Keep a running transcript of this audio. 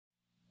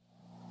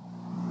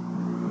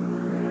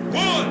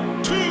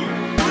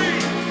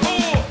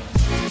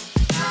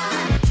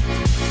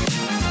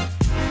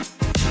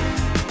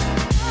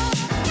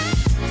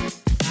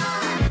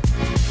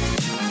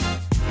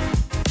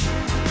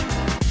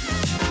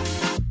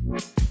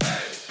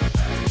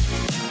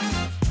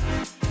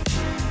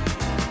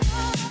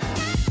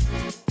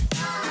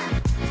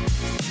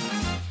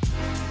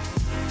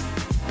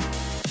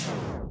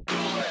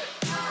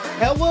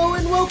Hello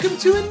and welcome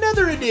to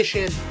another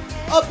edition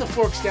of the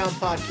Forks Down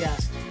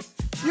Podcast,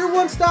 your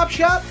one-stop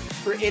shop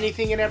for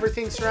anything and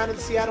everything surrounding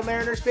the Seattle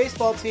Mariners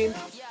baseball team.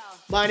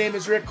 My name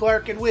is Rick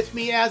Clark, and with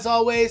me, as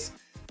always,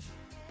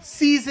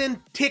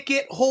 season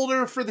ticket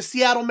holder for the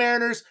Seattle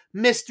Mariners,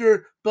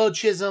 Mr. Bo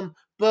Chisholm.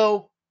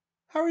 Bo,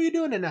 how are you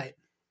doing tonight?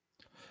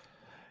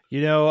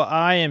 You know,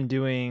 I'm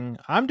doing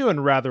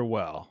rather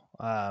well.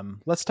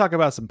 Let's talk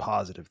about some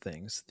positive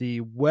things. The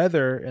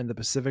weather in the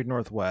Pacific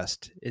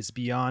Northwest is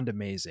beyond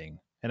amazing.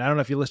 And I don't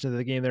know if you listened to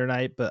the game the other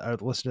night, but I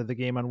listened to the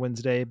game on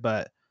Wednesday,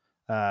 but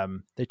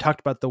they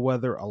talked about the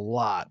weather a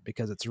lot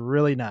because it's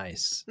really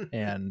nice.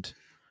 And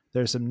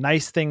there's some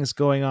nice things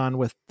going on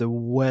with the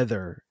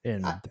weather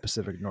in the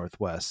Pacific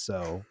Northwest.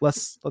 So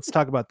let's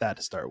talk about that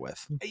to start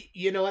with.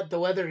 You know what? The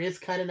weather is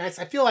kind of nice.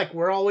 I feel like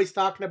we're always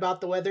talking about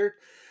the weather.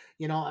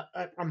 You know,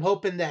 I'm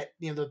hoping that,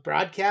 the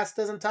broadcast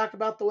doesn't talk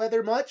about the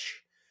weather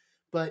much,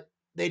 but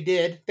they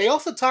did. They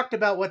also talked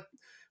about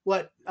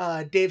what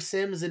Dave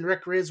Sims and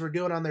Rick Rizzs were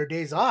doing on their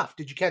days off.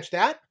 Did you catch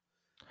that?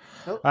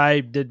 Nope. I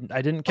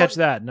didn't catch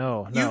that.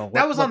 No.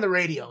 That was on the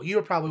radio. You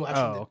were probably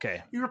watching.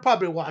 Okay. You were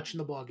probably watching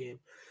the ball game.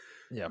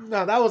 Yeah.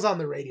 No, that was on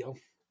the radio.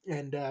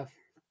 And,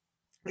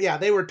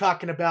 they were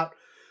talking about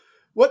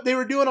what they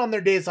were doing on their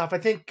days off. I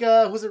think,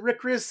 was it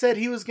Rick Rizzs said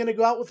he was going to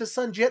go out with his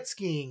son jet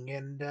skiing,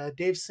 and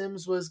Dave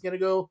Sims was going to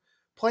go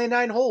play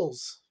 9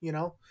 holes,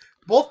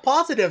 Both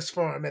positives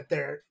for him at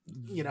their,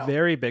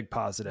 Very big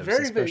positives,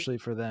 especially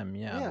for them.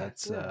 Yeah,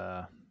 that's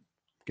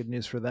good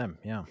news for them.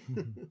 Yeah.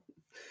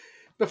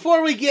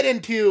 Before we get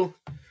into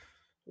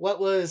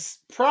what was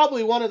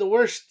probably one of the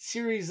worst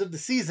series of the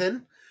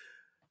season,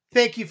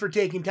 thank you for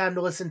taking time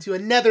to listen to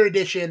another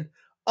edition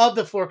of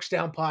the Forks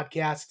Down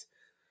Podcast.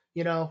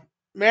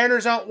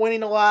 Mariners aren't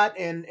winning a lot,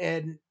 and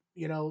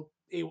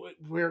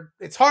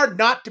it's hard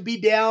not to be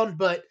down,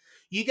 but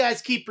you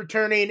guys keep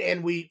returning,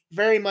 and we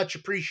very much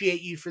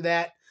appreciate you for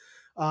that.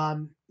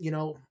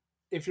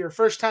 If you're a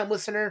first-time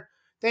listener,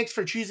 thanks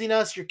for choosing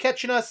us. You're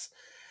catching us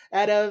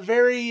at a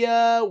very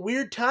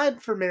weird time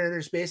for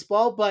Mariners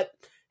baseball, but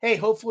hey,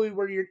 hopefully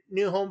we're your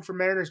new home for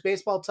Mariners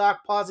baseball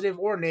talk, positive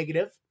or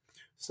negative.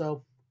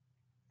 So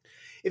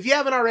if you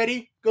haven't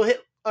already, go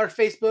hit our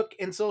Facebook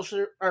and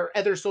our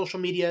other social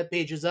media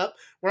pages up.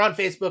 We're on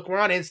Facebook. We're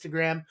on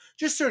Instagram.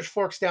 Just search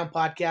Forks Down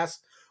Podcast.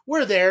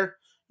 We're there.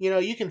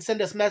 You can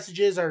send us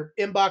messages. Our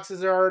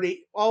inboxes are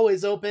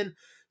always open.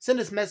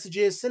 Send us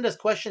messages. Send us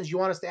questions you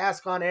want us to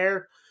ask on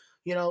air.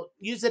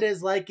 Use it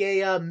as like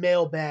a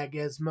mailbag,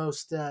 as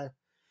most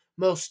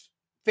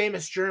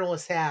famous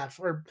journalists have.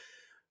 Or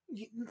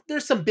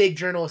there's some big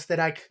journalists that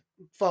I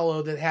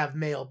follow that have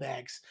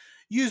mailbags.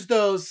 Use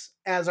those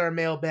as our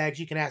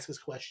mailbags. You can ask us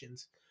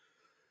questions.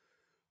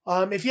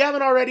 If you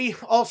haven't already,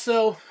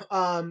 also,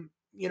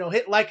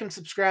 hit like and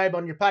subscribe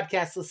on your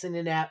podcast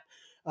listening app.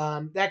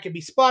 That could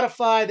be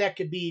Spotify, that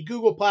could be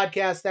Google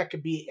Podcasts, that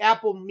could be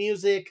Apple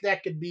Music,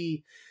 that could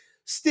be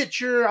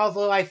Stitcher,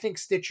 although I think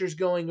Stitcher's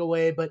going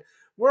away, but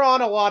we're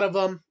on a lot of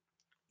them.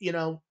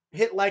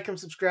 Hit like and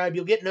subscribe.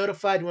 You'll get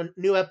notified when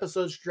new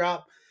episodes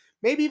drop.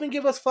 Maybe even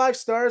give us 5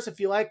 stars if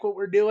you like what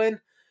we're doing.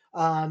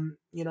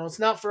 It's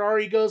not for our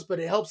egos, but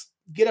it helps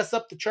get us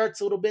up the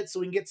charts a little bit so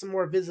we can get some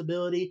more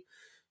visibility.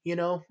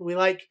 We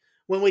like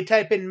when we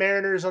type in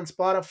Mariners on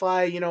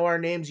Spotify, our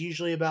name's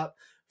usually about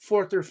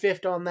 4th or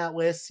 5th on that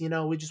list.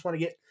 We just want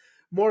to get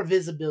more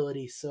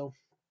visibility. So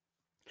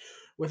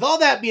with all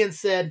that being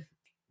said,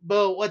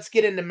 Bo, let's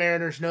get into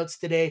Mariners notes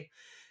today.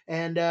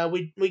 And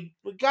we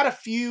got a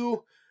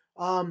few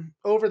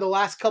over the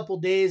last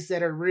couple days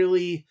that are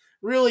really,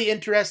 really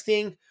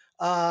interesting.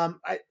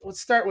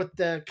 Let's start with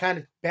the kind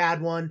of bad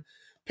one.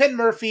 Penn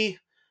Murphy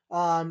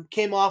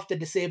came off the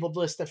disabled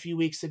list a few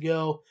weeks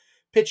ago.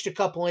 Pitched a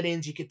couple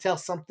innings. You could tell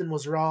something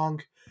was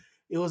wrong.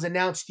 It was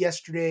announced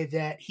yesterday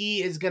that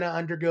he is going to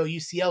undergo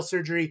UCL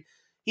surgery.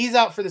 He's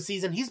out for the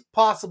season. He's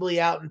possibly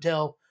out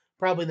until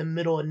probably the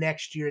middle of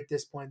next year at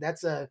this point.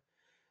 That's a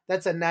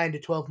 9 to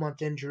 12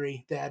 month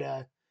injury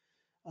that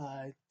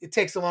it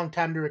takes a long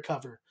time to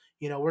recover.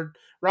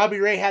 Robbie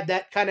Ray had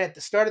that kind of at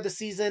the start of the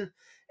season,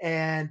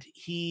 and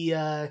he's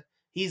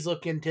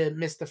looking to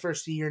miss the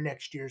first year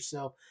next year.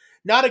 So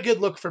not a good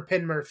look for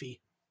Penn Murphy.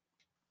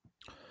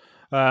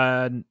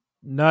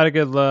 Not a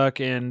good look.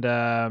 And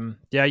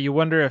you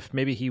wonder if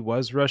maybe he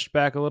was rushed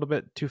back a little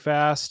bit too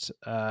fast,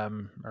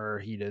 or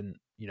he didn't,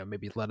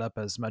 maybe let up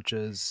as much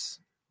as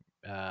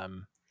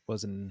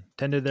was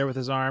intended there with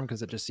his arm,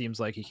 because it just seems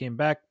like he came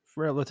back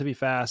relatively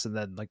fast, and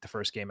then like the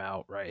first game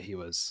out, right, he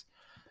was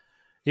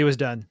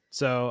done.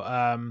 So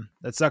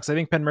that sucks. I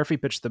think Penn Murphy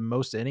pitched the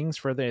most innings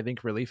for the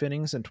relief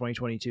innings in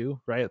 2022,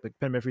 right? Like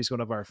Penn Murphy's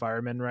one of our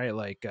firemen, right?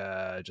 Like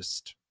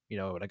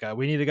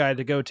we need a guy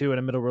to go to in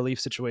a middle relief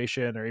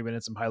situation, or even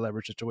in some high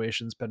leverage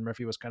situations. Penn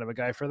Murphy was kind of a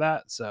guy for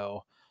that.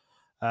 So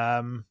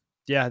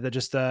they're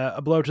just a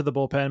blow to the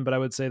bullpen. But I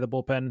would say the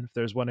bullpen, if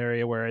there's one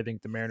area where I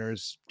think the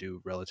Mariners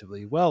do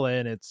relatively well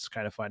in, it's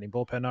kind of finding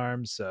bullpen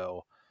arms.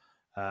 So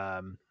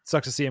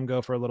sucks to see him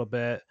go for a little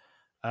bit.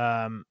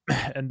 And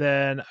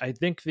then I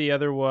think the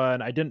other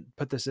one, I didn't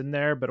put this in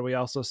there, but we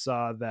also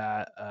saw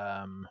that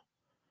I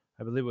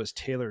believe it was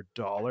Taylor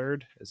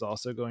Dollard is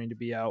also going to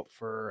be out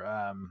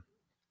for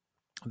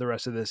the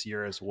rest of this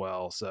year as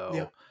well. So,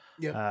 Yep.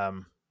 Yep.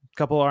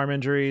 couple arm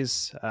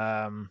injuries.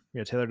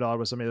 Taylor Dollard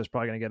was somebody that's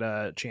probably going to get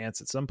a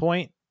chance at some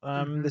point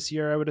Mm-hmm. this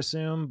year, I would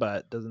assume,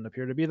 but doesn't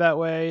appear to be that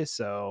way.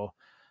 So,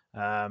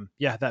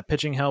 that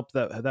pitching help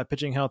that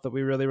pitching health that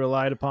we really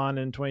relied upon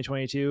in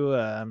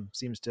 2022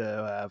 seems to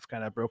have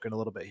kind of broken a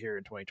little bit here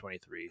in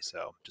 2023.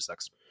 So, just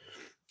sucks.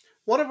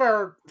 One of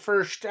our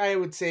first, I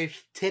would say,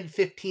 10,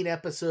 15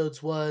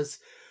 episodes was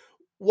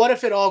what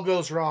if it all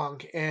goes wrong?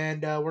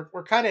 And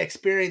we're kind of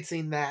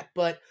experiencing that.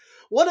 But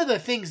one of the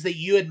things that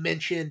you had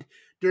mentioned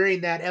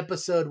during that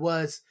episode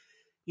was,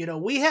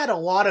 we had a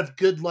lot of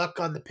good luck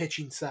on the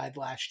pitching side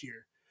last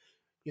year.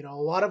 A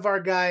lot of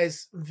our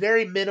guys,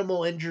 very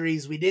minimal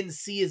injuries. We didn't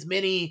see as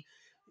many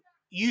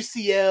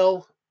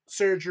UCL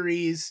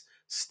surgeries,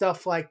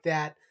 stuff like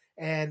that.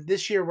 And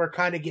this year we're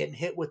kind of getting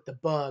hit with the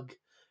bug.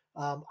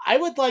 I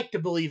would like to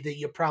believe that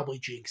you probably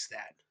jinxed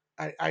that.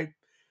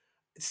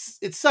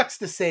 It sucks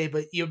to say,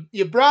 but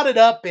you brought it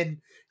up and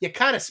you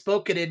kind of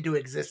spoke it into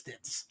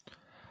existence.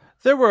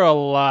 There were a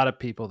lot of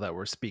people that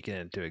were speaking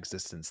into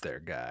existence there,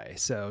 guy.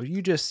 So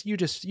you just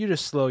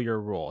slow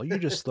your roll. You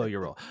just slow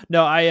your roll.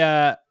 No,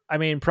 I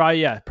mean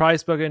probably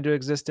spoken into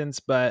existence,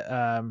 but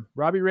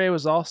Robbie Ray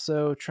was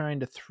also trying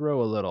to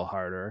throw a little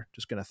harder.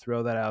 Just gonna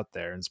throw that out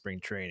there in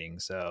spring training.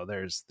 So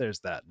there's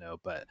that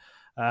note. But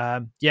I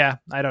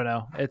don't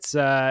know. It's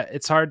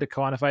hard to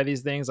quantify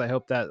these things. I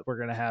hope that we're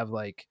gonna have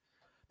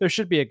there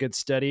should be a good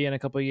study in a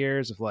couple of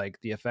years of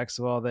the effects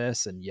of all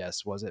this. And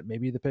yes, was it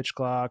maybe the pitch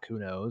clock? Who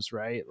knows,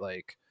 right?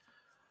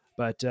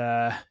 But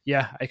I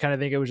kind of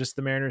think it was just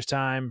the Mariners'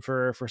 time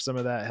for some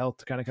of that health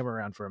to kind of come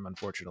around for him,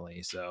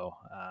 unfortunately. So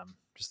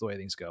just the way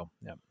things go.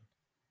 Yeah.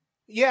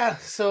 Yeah.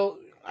 So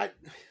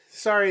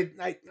sorry,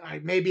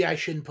 maybe I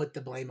shouldn't put the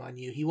blame on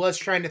you. He was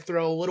trying to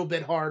throw a little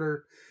bit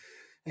harder,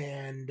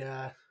 and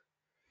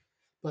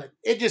but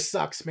it just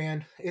sucks,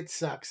 man. It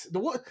sucks.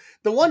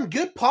 The one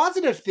good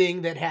positive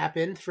thing that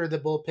happened for the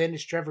bullpen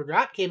is Trevor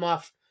Gott came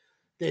off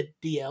the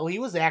DL. He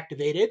was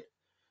activated,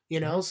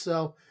 Mm-hmm.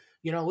 so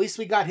at least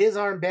we got his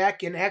arm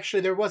back, and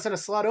actually there wasn't a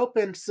slot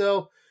open.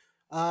 So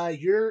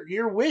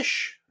your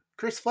wish,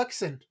 Chris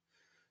Flexen.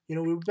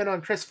 We've been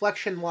on Chris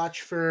Flexen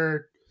watch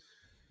for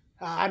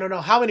I don't know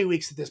how many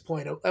weeks at this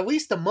point, at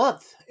least a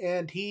month,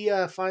 and he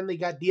finally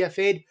got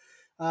DFA'd.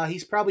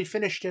 He's probably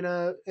finished in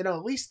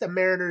at least a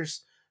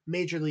Mariners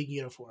major league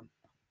uniform.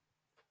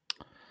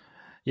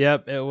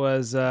 Yep. It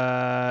was.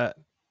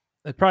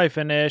 It probably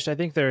finished. I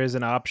think there is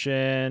an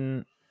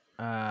option.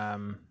 I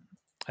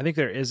think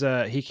there is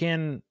he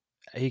can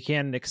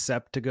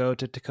accept to go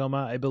to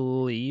Tacoma, I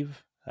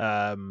believe.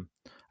 I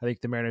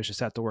think the Mariners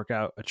just have to work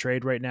out a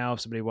trade right now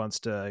if somebody wants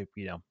to,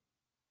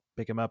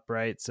 pick him up,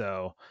 right?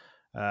 So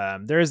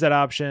there is that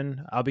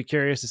option. I'll be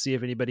curious to see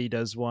if anybody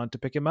does want to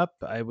pick him up.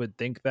 I would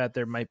think that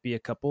there might be a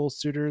couple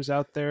suitors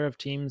out there of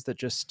teams that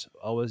just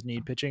always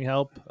need pitching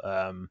help.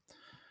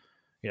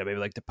 Maybe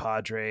like the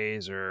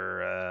Padres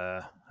or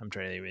I'm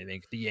trying to even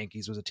think the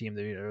Yankees was a team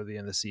that early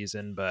in the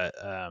season, but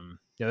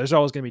there's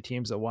always going to be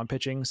teams that want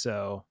pitching.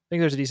 So I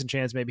think there's a decent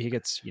chance maybe he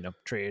gets,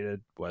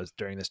 traded was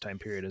during this time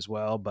period as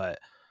well. But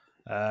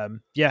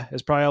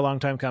it's probably a long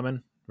time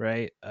coming,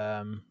 right?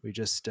 We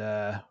just,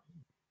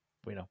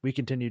 we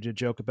continue to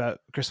joke about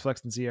Chris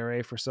Flexen's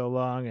ERA for so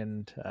long,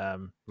 and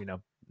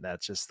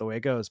that's just the way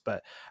it goes.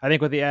 But I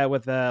think with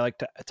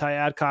Ty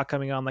Adcock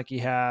coming on like he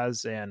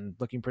has and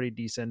looking pretty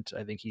decent,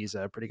 I think he's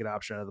a pretty good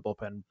option out of the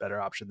bullpen,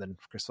 better option than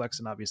Chris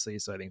Flexen, obviously.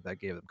 So I think that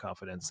gave them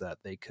confidence that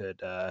they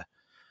could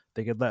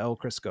let old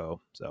Chris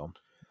go. So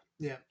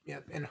yeah,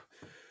 and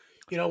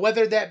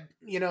whether that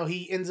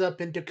he ends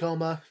up in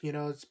Tacoma,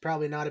 it's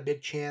probably not a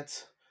big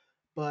chance,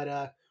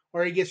 but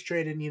or he gets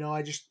traded.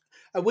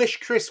 I wish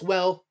Chris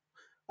well.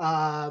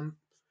 I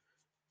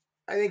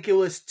think it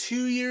was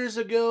 2 years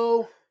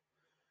ago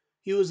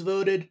he was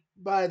voted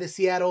by the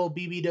Seattle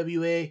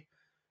BBWA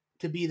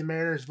to be the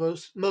Mariners'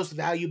 most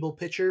valuable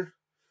pitcher.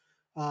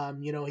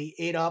 He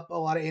ate up a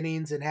lot of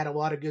innings and had a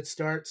lot of good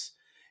starts,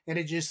 and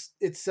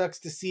it sucks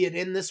to see it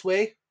in this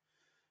way,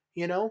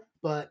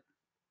 But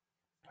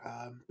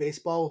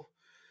baseball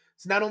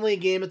is not only a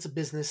game; it's a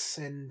business,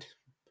 and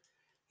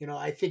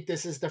I think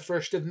this is the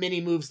first of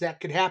many moves that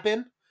could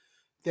happen.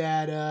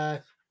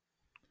 That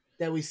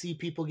we see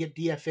people get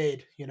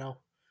DFA'd.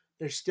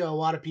 There's still a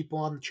lot of people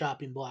on the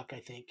chopping block. I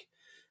think,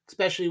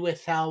 especially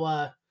with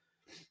how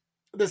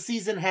the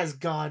season has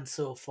gone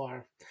so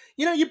far.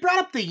 You brought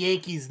up the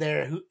Yankees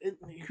there,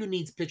 who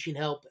needs pitching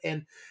help,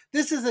 and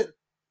this isn't.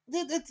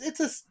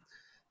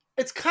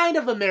 It's kind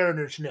of a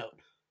Mariners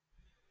note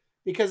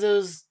because it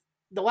was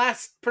the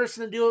last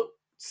person to do it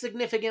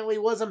significantly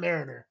was a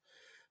Mariner.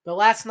 But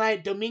last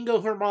night, Domingo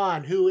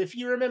Germán, who, if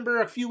you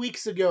remember a few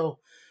weeks ago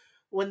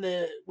when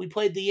we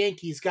played the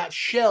Yankees, got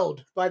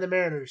shelled by the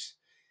Mariners.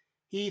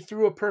 He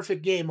threw a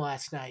perfect game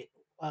last night,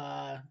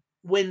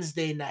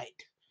 Wednesday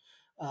night.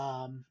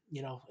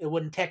 It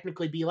wouldn't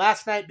technically be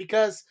last night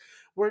because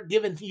we're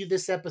giving you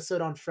this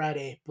episode on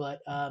Friday,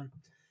 but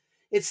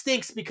it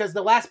stinks because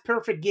the last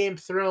perfect game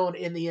thrown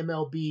in the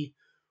MLB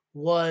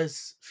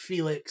was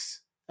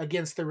Felix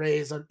against the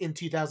Rays in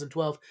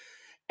 2012.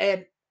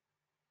 And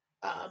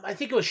I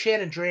think it was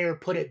Shannon Drayer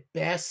put it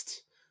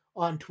best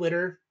on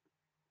Twitter.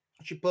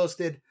 She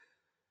posted,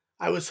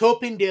 I was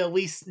hoping to at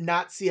least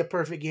not see a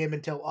perfect game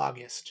until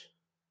August.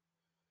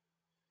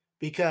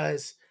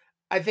 Because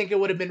I think it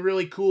would have been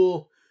really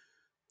cool,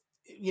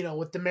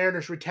 with the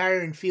Mariners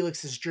retiring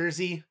Felix's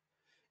jersey,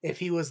 if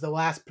he was the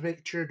last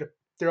pitcher to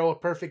throw a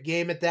perfect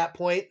game at that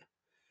point.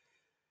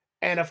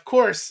 And of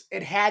course,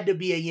 it had to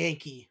be a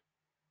Yankee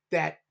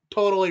that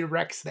totally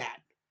wrecks that.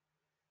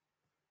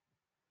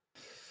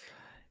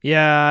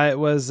 Yeah, it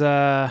was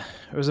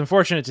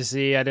unfortunate to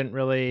see. I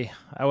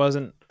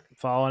wasn't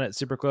following it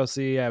super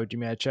closely. I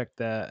checked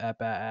the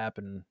app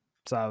and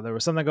saw there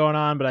was something going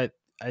on, but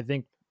I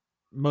think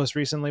most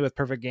recently with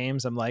perfect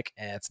games, I'm like,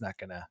 it's not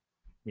gonna,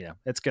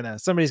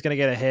 somebody's gonna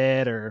get a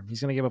hit or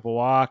he's gonna give up a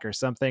walk or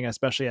something,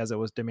 especially as it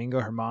was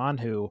Domingo Germán,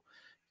 who,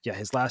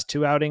 his last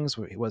two outings,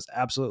 he was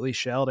absolutely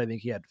shelled. I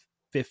think he had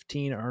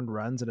 15 earned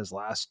runs in his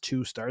last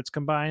two starts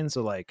combined.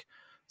 So it's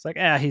like,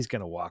 he's going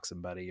to walk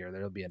somebody or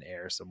there'll be an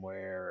error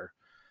somewhere or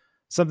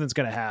something's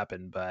going to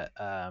happen. But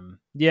I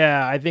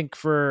think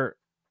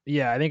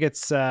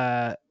it's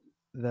the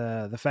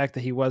fact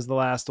that he was the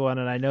last one.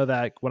 And I know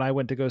that when I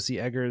went to go see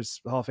Eggers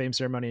Hall of Fame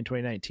ceremony in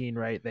 2019,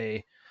 right,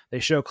 they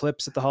show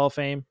clips at the Hall of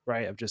Fame,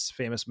 right, of just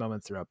famous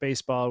moments throughout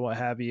baseball and what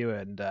have you.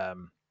 And,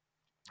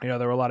 there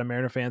were a lot of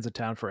Mariner fans in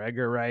town for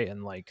Edgar, right?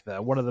 And like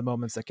one of the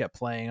moments that kept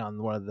playing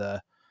on one of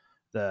the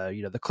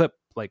clip,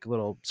 like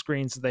little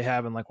screens that they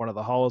have in like one of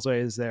the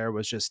hallways there,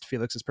 was just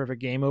Felix's perfect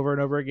game over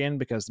and over again,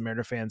 because the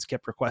Mariner fans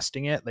kept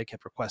requesting it. They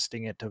kept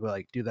requesting it to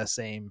like do that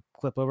same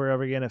clip over and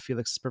over again of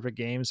Felix's perfect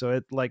game. So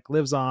it like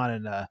lives on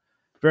in a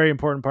very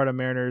important part of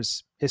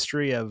Mariners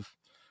history, of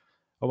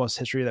almost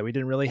history that we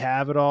didn't really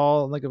have at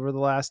all like over the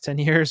last 10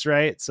 years.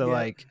 Right. So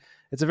like,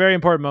 it's a very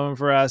important moment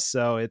for us.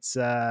 So it's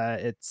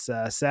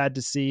sad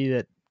to see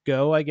that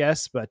go, I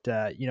guess, but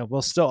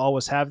we'll still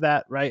always have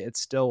that, right? It's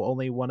still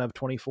only one of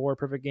 24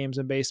 perfect games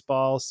in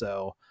baseball.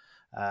 So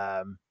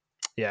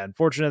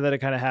unfortunate that it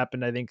kind of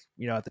happened, I think,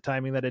 at the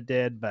timing that it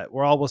did, but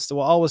we'll always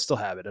still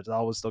have it. It's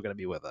always still going to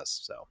be with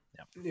us. So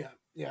Yeah.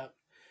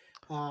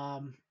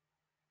 I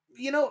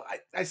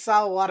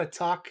saw a lot of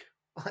talk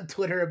on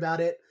Twitter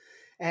about it,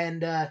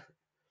 and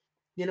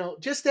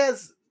just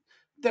as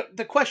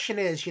the question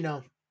is,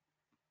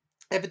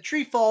 if a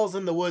tree falls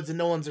in the woods and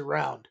no one's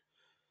around,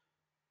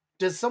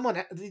 does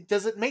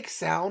it make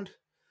sound?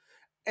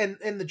 And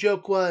the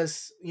joke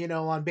was,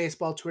 on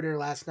baseball Twitter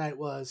last night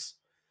was,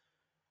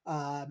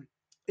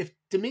 if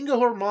Domingo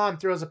Germán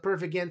throws a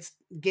perfect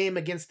game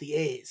against the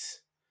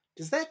A's,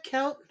 does that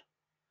count?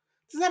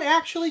 Does that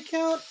actually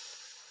count?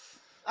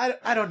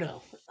 I don't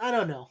know. I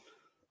don't know.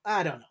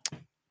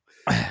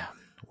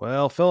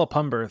 Well, Philip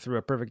Humber threw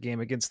a perfect game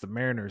against the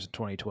Mariners in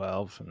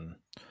 2012, and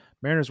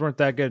Mariners weren't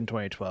that good in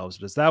 2012. So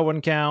does that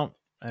one count?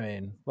 I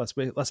mean, let's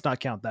not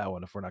count that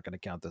one if we're not going to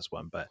count this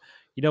one. But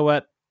you know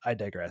what? I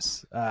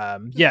digress. No,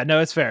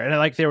 it's fair. And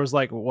there was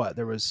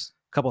there was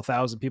a couple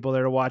thousand people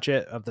there to watch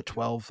it, of the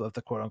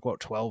quote unquote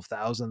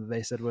 12,000 that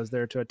they said was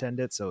there to attend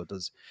it. So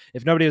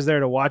if nobody was there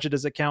to watch it,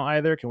 does it count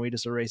either? Can we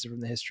just erase it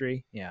from the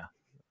history? Yeah.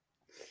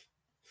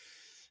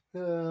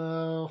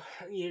 Oh,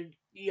 you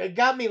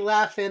got me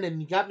laughing,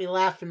 and you got me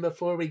laughing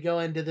before we go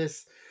into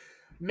this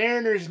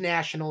Mariners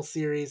National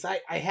Series. I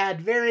had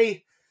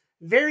very,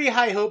 very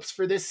high hopes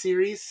for this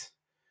series.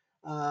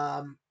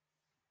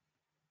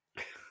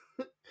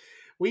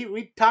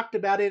 We talked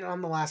about it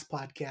on the last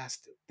podcast.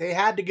 They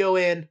had to go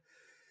in,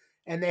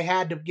 and they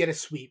had to get a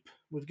sweep.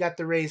 We've got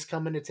the Rays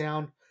coming to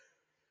town.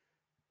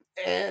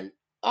 And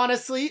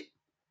honestly,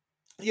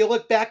 you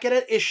look back at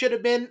it, it should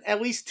have been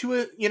at least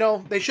two,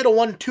 they should have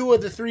won 2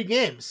 of the 3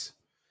 games.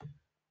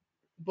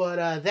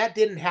 But that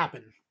didn't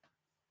happen.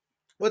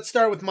 Let's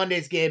start with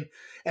Monday's game.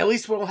 At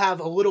least we'll have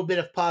a little bit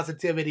of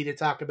positivity to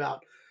talk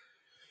about.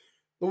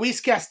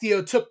 Luis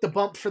Castillo took the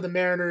bump for the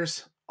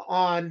Mariners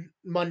on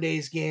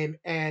Monday's game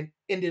and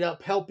ended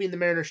up helping the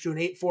Mariners to an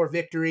 8-4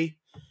 victory.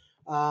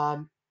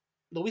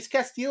 Luis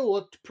Castillo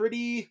looked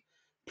pretty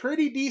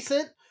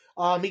decent.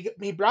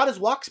 He brought his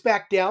walks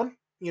back down.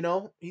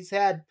 He's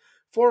had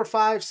 4 or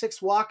 5,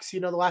 6 walks, the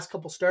last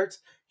couple starts.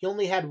 He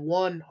only had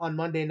 1 on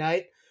Monday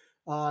night.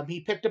 He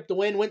picked up the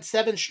win, went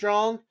 7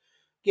 strong,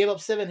 gave up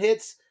 7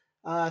 hits.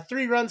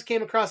 3 runs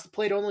came across the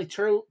plate. Only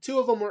 2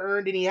 of them were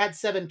earned, and he had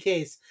 7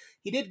 Ks.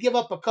 He did give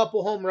up a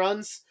couple home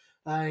runs,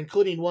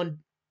 including one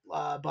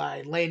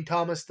by Lane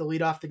Thomas to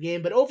lead off the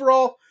game. But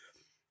overall,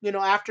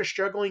 after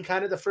struggling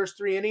kind of the first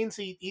 3 innings,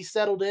 he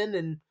settled in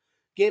and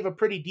gave a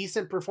pretty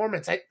decent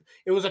performance.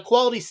 It was a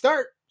quality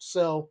start,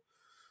 so...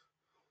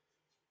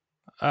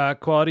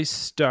 Quality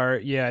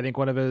start. Yeah, I think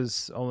one of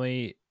his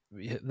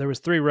there was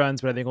 3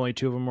 runs, but I think only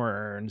 2 of them were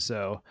earned.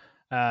 So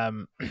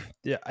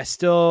Yeah, I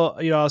still,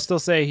 I'll still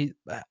say he,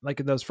 like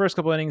in those first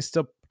couple innings,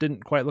 still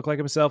didn't quite look like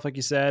himself, like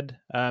you said.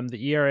 The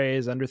ERA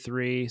is under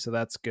 3, so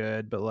that's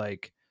good. But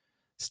like,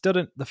 still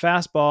didn't. The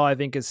fastball, I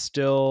think, is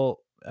still.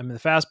 I mean, the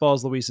fastball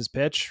is Luis's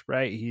pitch,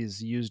 right?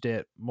 He's used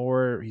it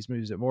more. He's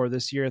used it more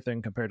this year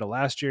than compared to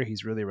last year.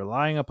 He's really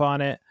relying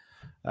upon it.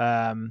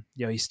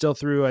 He still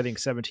threw, I think,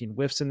 17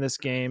 whiffs in this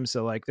game.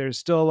 So like, there's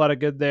still a lot of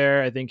good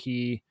there. I think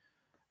he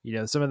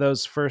some of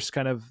those first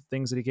kind of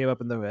things that he gave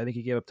up I think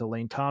he gave up to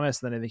Lane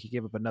Thomas. And then I think he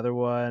gave up another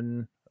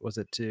one. Was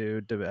it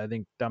to, I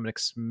think, Dominic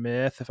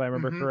Smith, if I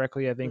remember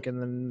correctly, I think.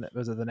 And then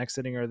was it the next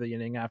inning or the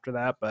inning after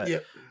that? But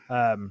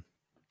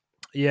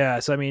yeah.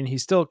 So, I mean,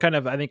 he's still kind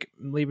of, I think,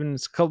 leaving a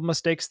couple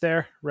mistakes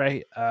there.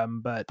 Right.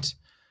 But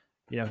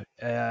the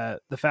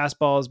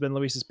fastball has been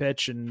Luis's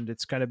pitch, and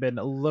it's kind of been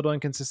a little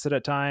inconsistent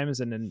at times,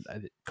 and then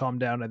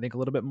calmed down, I think, a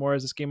little bit more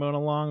as this game went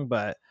along.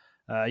 But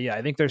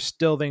I think there's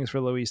still things for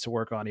Luis to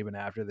work on even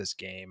after this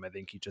game. I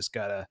think he just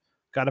gotta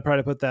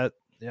probably put that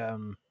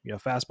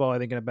fastball, I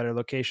think, in a better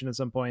location at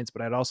some points.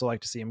 But I'd also like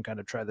to see him kind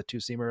of try the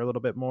 2-seamer a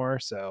little bit more.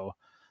 So,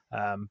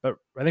 but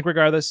I think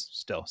regardless,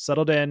 still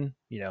settled in.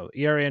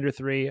 ERA under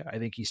 3. I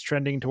think he's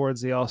trending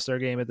towards the All-Star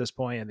game at this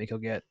point. I think he'll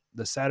get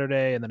the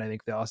Saturday, and then I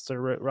think the All-Star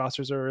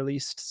rosters are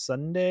released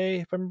Sunday,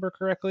 if I remember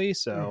correctly.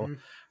 So I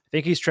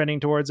think he's trending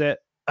towards it.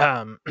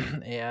 I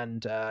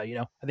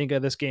think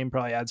this game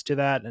probably adds to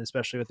that, and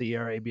especially with the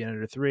ERA being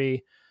under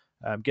 3,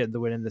 getting the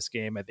win in this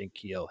game, I think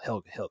he'll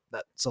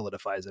that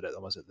solidifies it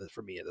almost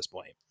for me at this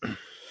point.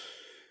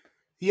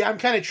 Yeah, I'm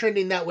kind of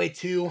trending that way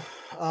too.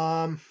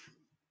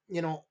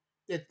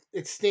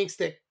 It stinks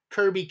that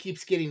Kirby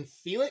keeps getting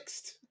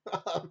Felixed.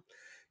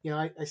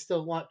 I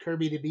still want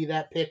Kirby to be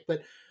that pick,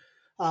 but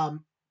I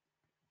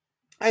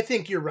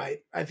think you're right.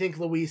 I think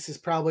Luis is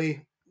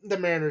probably the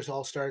Mariners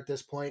All-Star at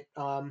this point.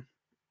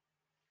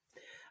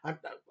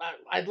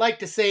 I'd like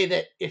to say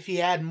that if he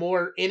had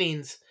more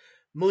innings,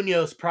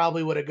 Munoz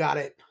probably would have got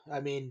it. I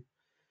mean,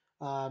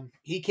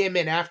 he came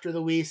in after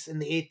Luis in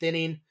the 8th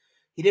inning.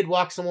 He did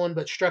walk someone,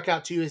 but struck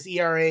out 2. His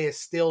ERA is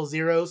still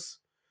 0s.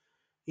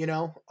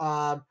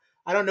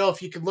 I don't know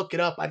if you could look it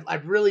up.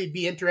 I'd really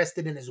be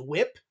interested in his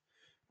whip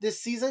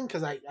this season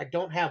because I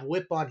don't have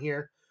whip on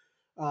here.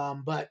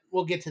 But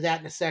we'll get to that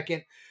in a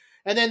second.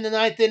 And then the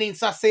 9th inning,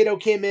 Saucedo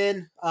came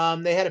in.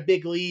 They had a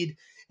big lead,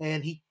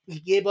 and he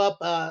gave up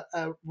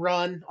a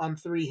run on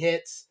 3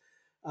 hits.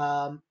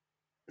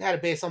 Had a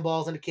base on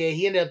balls and a K.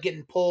 He ended up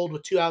getting pulled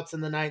with 2 outs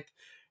in the 9th.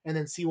 And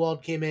then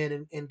Sewald came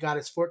in and got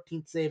his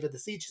 14th save of the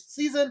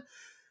season.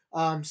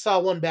 Saw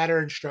one batter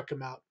and struck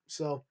him out.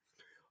 So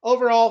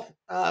overall,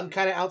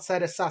 kind of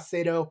outside of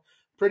Saucedo,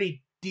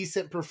 pretty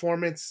decent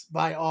performance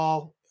by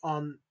all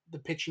on the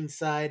pitching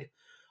side.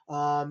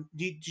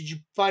 Did you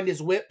find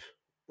his whip?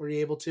 Were you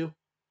able to?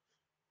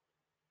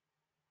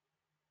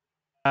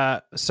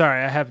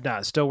 Sorry, I have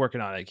not. Still working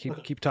on it.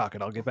 Keep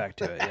talking. I'll get back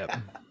to it. Yep.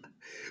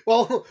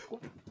 Well,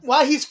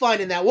 while he's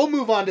finding that, we'll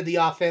move on to the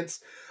offense.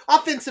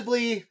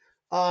 Offensively,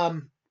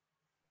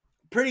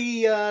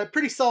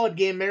 pretty solid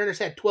game. Mariners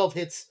had 12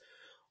 hits.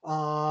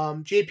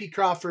 J.P.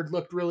 Crawford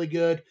looked really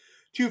good.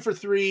 2 for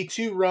 3,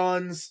 2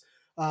 runs,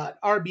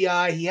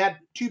 RBI. He had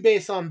 2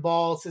 base on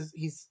balls.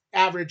 His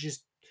average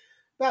is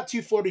about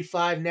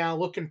 245 now,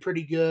 looking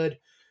pretty good.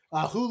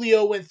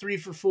 Julio went 3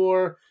 for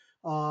 4,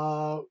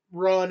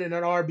 run and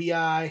an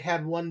RBI.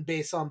 Had 1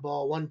 base on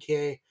ball, 1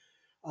 K.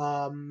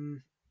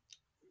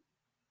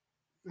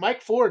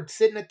 Mike Ford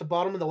sitting at the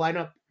bottom of the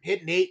lineup,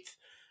 hitting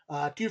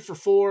 8th, 2 for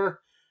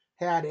 4,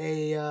 had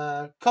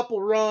a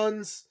couple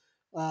runs,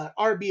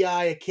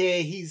 RBI, a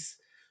K. He's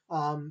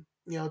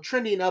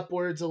trending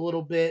upwards a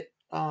little bit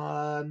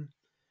on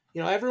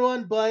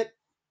everyone, but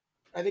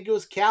I think it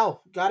was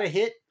Cal got a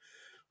hit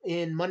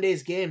in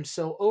Monday's game.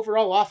 So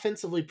overall,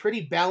 offensively,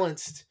 pretty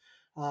balanced.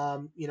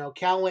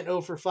 Cal went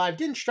 0 for 5,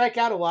 didn't strike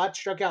out a lot,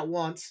 struck out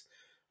once.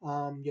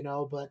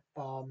 But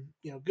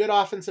good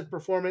offensive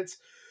performance.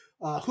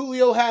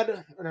 JP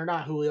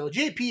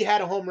had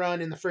a home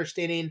run in the 1st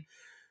inning.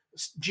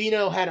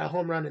 Gino had a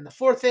home run in the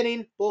 4th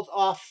inning, both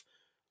off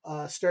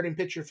starting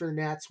pitcher for the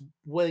Nats,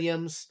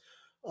 Williams.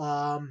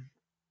 1,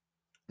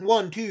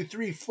 2,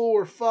 3,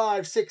 4,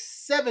 5, 6,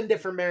 7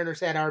 different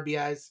Mariners had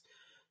RBIs,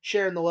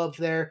 sharing the love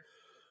there.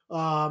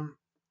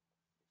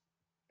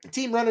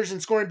 Team runners in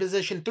scoring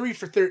position, 3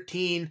 for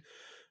 13,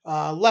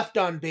 left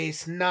on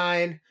base,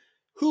 9.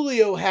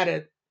 Julio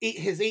had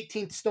his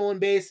 18th stolen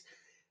base,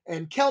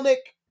 and Kelenic,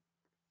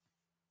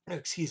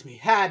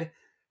 had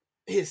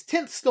his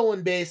 10th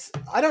stolen base.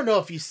 I don't know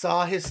if you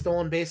saw his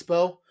stolen base,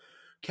 Bo.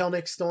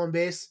 Kelenic's stolen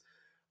base.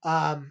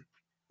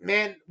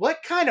 Man,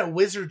 what kind of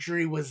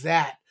wizardry was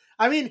that?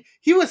 I mean,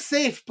 he was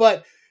safe,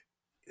 but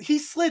he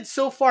slid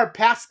so far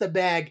past the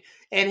bag,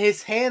 and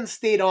his hand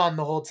stayed on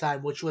the whole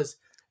time, which was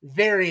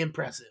very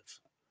impressive.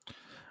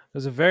 It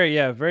was a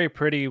very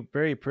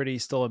pretty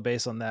stolen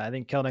base on that. I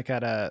think Kelnick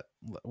had a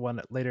one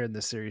later in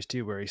this series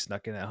too, where he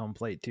snuck in at home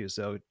plate too.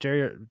 So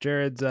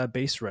Jared's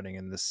base running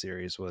in this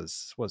series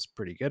was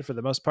pretty good for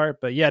the most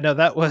part. But yeah, no,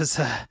 that was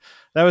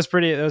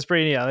pretty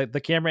neat. Like the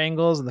camera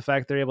angles and the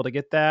fact they're able to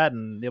get that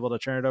and able to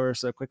turn it over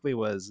so quickly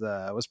was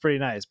pretty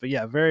nice. But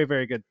yeah, very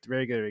good,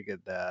 very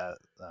good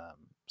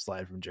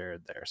slide from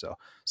Jared there. So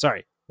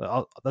sorry,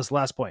 that's the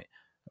last point.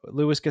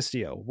 Luis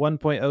Castillo,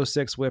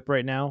 1.06 WHIP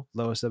right now,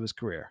 lowest of his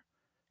career.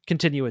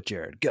 Continue with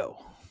Jared. Go.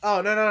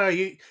 Oh no!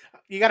 You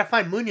got to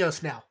find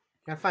Munoz now.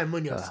 You got to find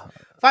Munoz.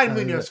 Find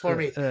Munoz for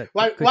me.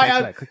 Why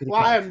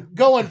I'm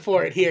going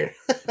for it here.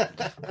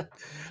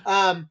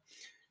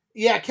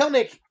 Yeah,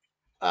 Kelnick.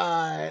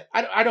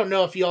 I don't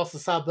know if you also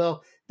saw,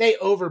 Bill. They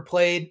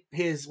overplayed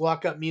his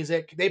walk-up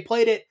music. They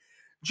played it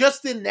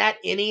just in that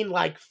inning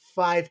like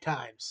 5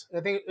 times. I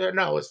think it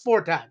was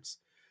 4 times.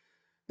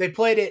 They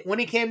played it when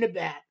he came to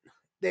bat.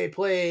 They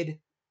played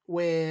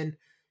when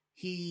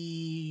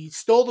he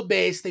stole the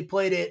base. They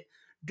played it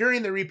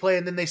during the replay,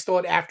 and then they stole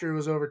it after it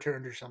was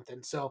overturned or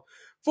something. So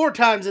 4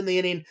 times in the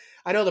inning.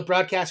 I know the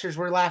broadcasters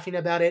were laughing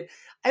about it.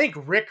 I think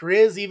Rick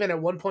Riz even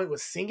at one point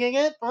was singing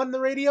it on the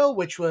radio,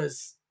 which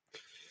was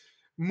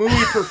muy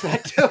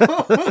perfecto.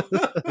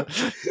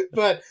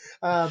 But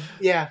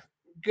yeah,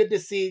 good to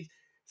see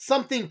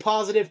something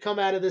positive come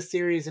out of this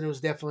series, and it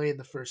was definitely in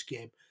the first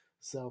game.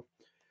 So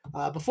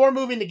before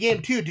moving to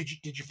game 2,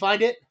 did you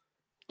find it?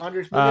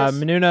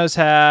 Munoz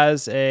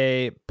has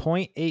a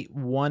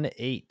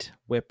 .818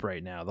 WHIP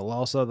right now.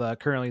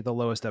 Currently the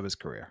lowest of his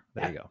career.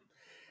 There you go.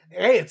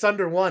 Hey, it's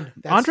under 1.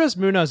 Andres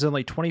Munoz is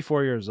only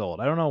 24 years old.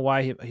 I don't know why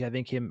I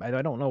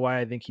don't know why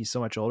I think he's so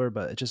much older,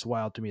 but it's just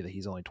wild to me that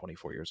he's only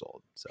 24 years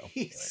old. So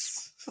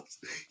he's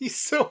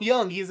so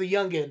young. He's a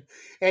youngin,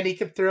 and he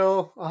can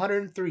throw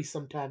 103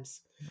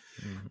 sometimes.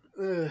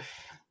 Mm-hmm.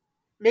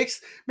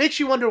 Makes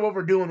you wonder what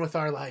we're doing with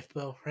our life,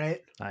 Bill.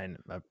 Right? Yeah.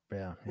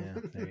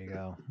 There you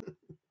go.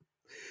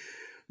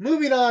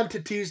 Moving on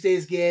to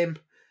Tuesday's game,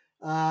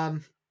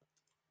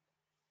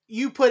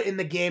 you put in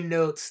the game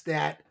notes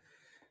that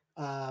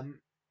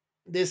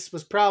this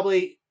was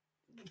probably,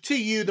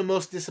 to you, the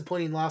most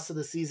disappointing loss of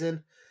the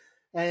season.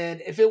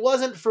 And if it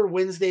wasn't for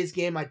Wednesday's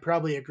game, I'd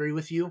probably agree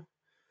with you.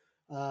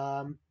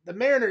 The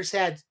Mariners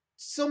had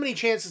so many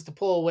chances to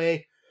pull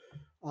away,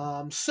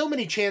 so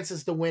many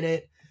chances to win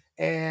it.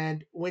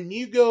 And when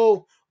you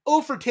go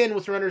 0 for 10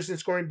 with runners in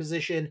scoring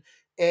position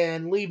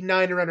and leave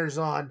 9 runners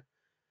on,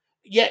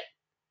 yet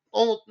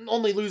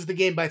only lose the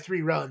game by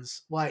 3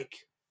 runs,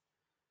 like,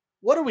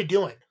 what are we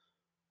doing?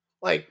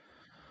 Like,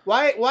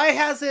 why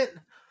hasn't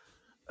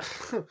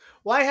the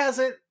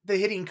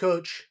hitting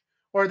coach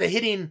or the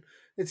hitting,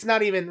 it's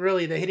not even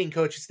really the hitting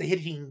coach, it's the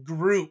hitting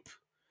group,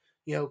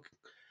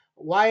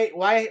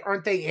 why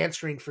aren't they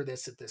answering for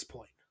this at this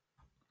point?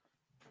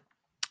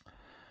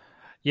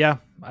 Yeah,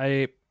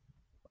 I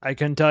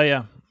can tell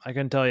you.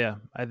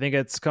 I think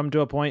it's come to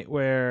a point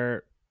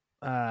where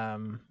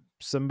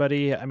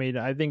somebody,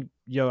 I think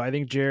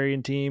Jerry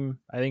and team,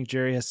 I think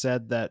Jerry has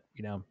said that,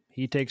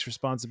 he takes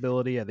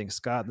responsibility. I think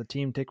Scott and the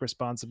team take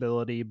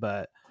responsibility,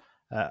 but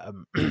I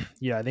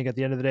think at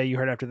the end of the day, you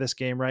heard after this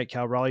game, right?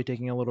 Cal Raleigh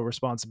taking a little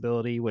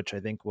responsibility, which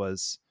I think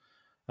was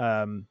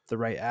the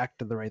right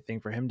act and the right thing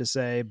for him to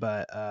say.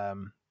 But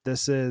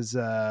this is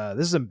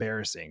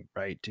embarrassing,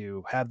 right?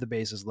 To have the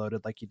bases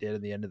loaded like you did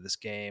at the end of this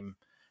game,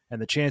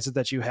 and the chances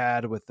that you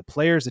had with the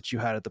players that you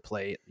had at the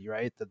plate,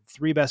 right? The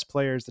 3 best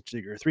players that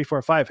your 3,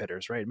 4, 5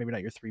 hitters, right? Maybe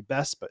not your 3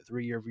 best, but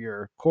 3 of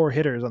your core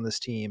hitters on this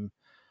team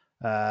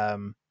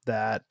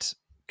that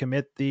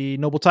commit the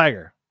Noble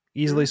Tiger,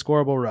 easily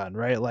scoreable run,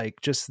 right? Like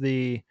just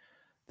the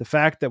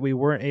fact that we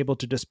weren't able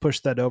to just push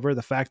that over,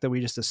 the fact that we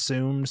just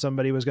assumed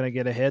somebody was going to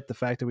get a hit, the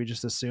fact that we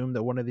just assumed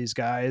that one of these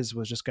guys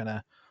was just going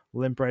to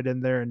limp right in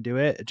there and do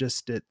it.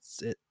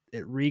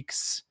 It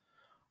reeks.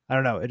 I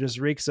don't know. It just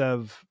reeks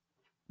of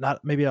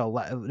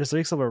just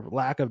reeks of a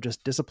lack of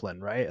just discipline,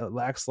 right? It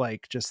lacks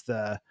like just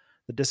the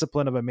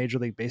discipline of a Major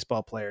League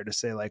Baseball player to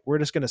say, like, we're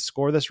just going to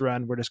score this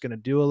run. We're just going to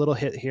do a little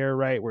hit here,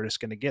 right? We're just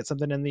going to get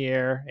something in the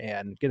air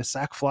and get a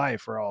sac fly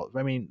for all.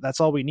 I mean, that's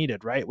all we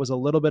needed, right? It was a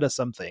little bit of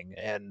something.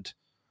 And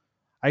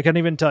I couldn't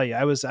even tell you.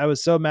 I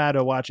was so mad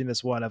at watching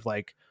this one of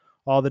like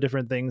all the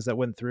different things that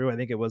went through. I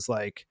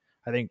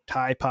think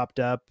Ty popped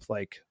up,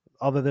 like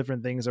all the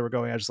different things that were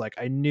going on.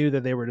 I knew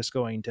that they were just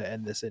going to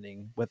end this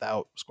inning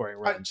without scoring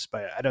runs.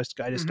 But I just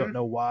don't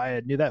know why I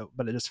knew that,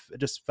 but it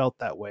just felt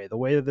that way. The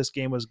way that this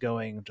game was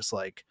going, just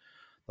like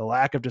the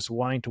lack of just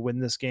wanting to win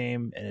this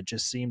game. And it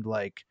just seemed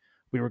like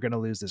we were going to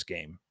lose this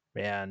game.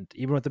 And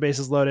even with the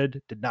bases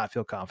loaded, did not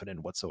feel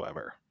confident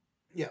whatsoever.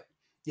 Yeah.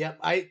 Yeah.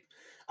 I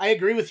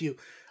agree with you.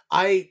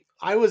 I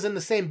was in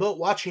the same boat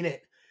watching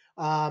it.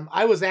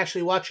 I was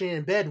actually watching it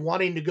in bed,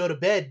 wanting to go to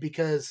bed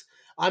because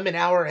I'm an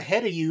hour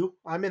ahead of you.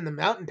 I'm in the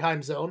mountain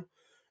time zone,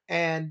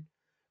 and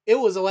it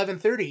was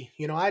 11:30.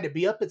 I had to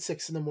be up at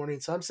 6 a.m.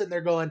 So I'm sitting there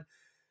going,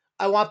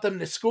 I want them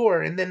to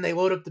score. And then they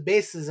load up the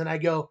bases and I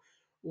go,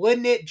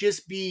 wouldn't it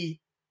just be,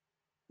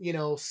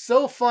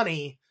 so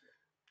funny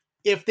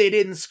if they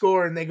didn't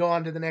score and they go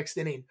on to the next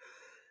inning.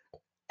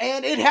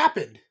 And it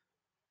happened.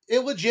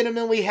 It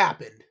legitimately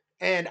happened.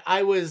 And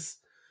I was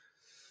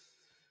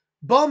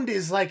bummed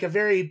is like a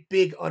very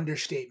big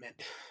understatement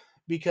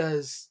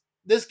because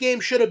this game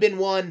should have been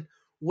won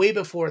way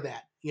before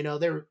that.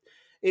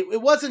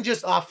 It wasn't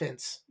just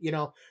offense.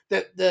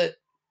 The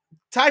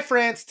Ty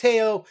France,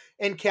 Teo,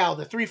 and Cal,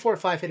 the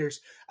 3-4-5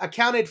 hitters,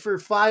 accounted for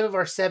 5 of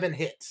our 7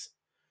 hits.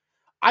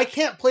 I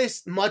can't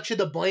place much of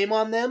the blame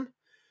on them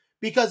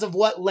because of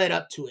what led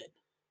up to it.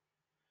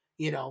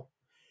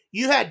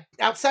 You had,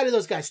 outside of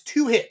those guys,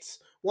 2 hits.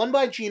 One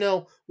by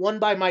Gino, one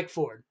by Mike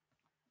Ford.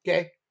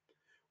 Okay?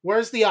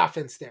 Where's the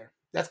offense there?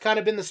 That's kind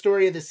of been the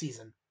story of the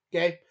season.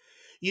 Okay?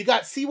 You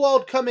got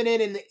Sewald coming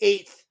in the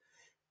 8th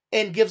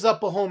and gives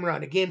up a home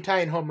run, a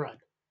game-tying home run.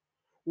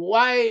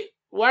 Why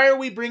are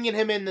we bringing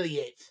him into the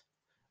 8th?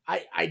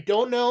 I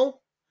don't know,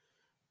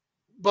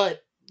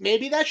 but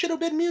maybe that should have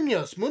been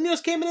Munoz.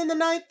 Munoz came in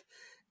the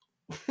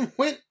 9th,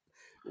 went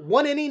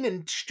 1 inning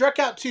and struck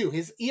out 2.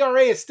 His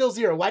ERA is still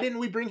 0. Why didn't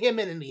we bring him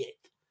in the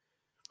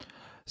 8th?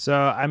 So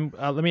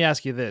let me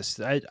ask you this.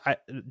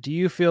 Do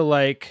you feel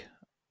like,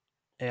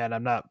 and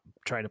I'm not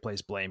trying to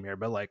place blame here,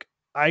 but like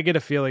I get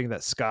a feeling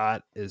that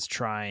Scott is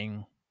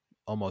trying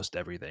almost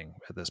everything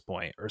at this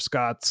point, or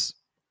Scott's,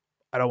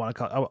 I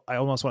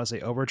almost want to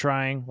say over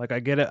trying. Like I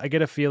get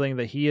a feeling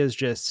that he's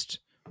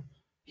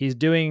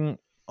doing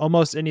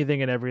almost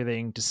anything and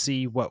everything to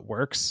see what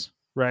works.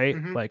 Right.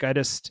 Mm-hmm. Like I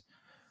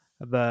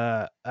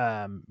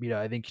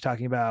think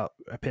talking about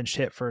a pinch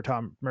hit for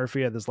Tom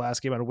Murphy at this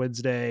last game on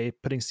Wednesday,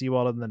 putting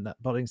Sewald in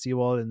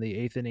the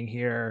 8th inning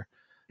here.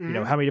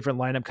 Mm-hmm. How many different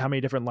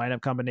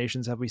lineup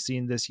combinations have we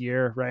seen this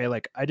year? Right.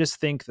 Like I just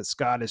think that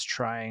Scott is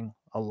trying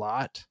a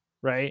lot.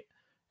 Right.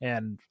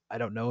 And I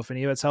don't know if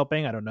any of it's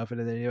helping. I don't know if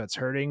any of it's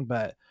hurting,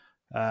 but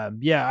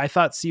I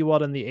thought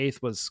Sewald in the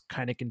 8th was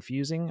kind of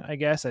confusing, I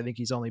guess. I think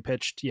he's only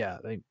pitched,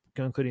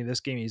 including this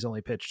game, he's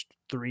only pitched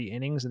 3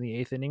 innings in the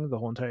 8th inning the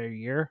whole entire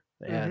year.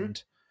 Mm-hmm.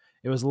 And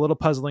it was a little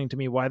puzzling to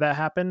me why that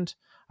happened.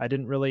 I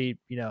didn't really,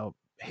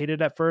 hate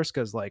it at first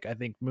because, like, I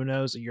think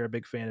Munoz, you're a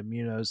big fan of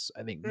Munoz,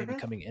 I think maybe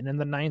coming in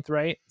the 9th,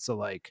 right? So,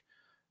 like,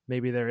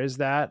 maybe there is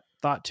that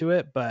thought to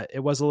it, but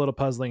it was a little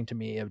puzzling to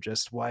me of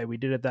just why we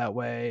did it that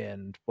way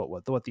and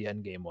what the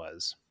end game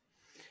was.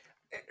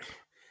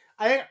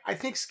 I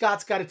think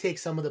Scott's got to take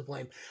some of the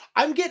blame.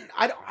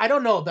 I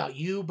don't know about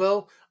you,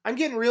 Bo. I'm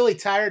getting really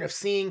tired of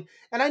seeing,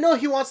 and I know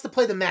he wants to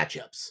play the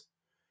matchups.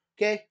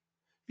 Okay?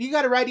 If you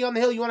got a righty on the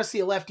hill, you want to see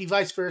a lefty,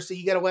 vice versa.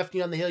 You got a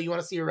lefty on the hill, you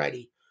want to see a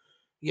righty.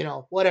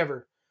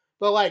 Whatever.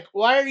 But, like,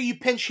 why are you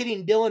pinch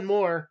hitting Dylan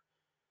Moore,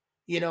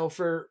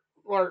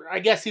 or I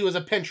guess he was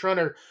a pinch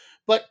runner,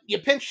 but you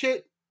pinch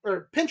hit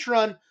or pinch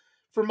run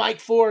for Mike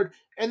Ford,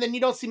 and then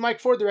you don't see Mike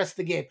Ford the rest of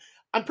the game.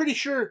 I'm pretty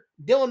sure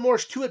Dylan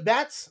Moore's 2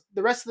 at-bats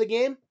the rest of the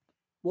game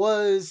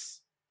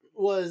was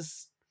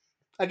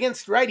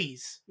against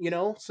righties,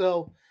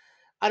 So,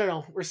 I don't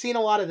know. We're seeing a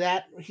lot of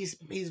that. He's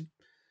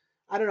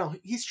I don't know.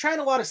 He's trying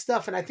a lot of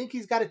stuff, and I think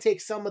he's got to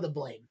take some of the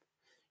blame.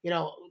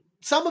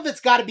 Some of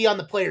it's got to be on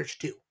the players,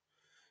 too.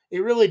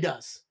 It really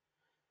does.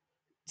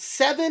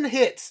 7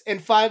 hits,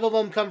 and 5 of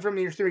them come from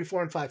your 3,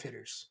 4, and 5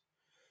 hitters.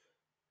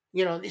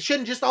 It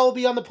shouldn't just all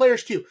be on the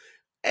players, too.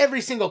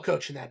 Every single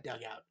coach in that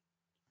dugout.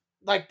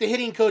 Like, the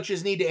hitting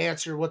coaches need to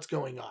answer what's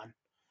going on.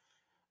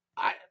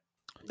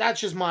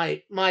 That's just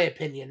my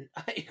opinion.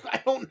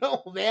 I don't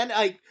know, man.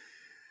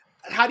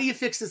 How do you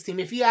fix this team?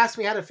 If you ask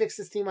me how to fix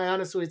this team, I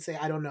honestly would say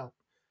I don't know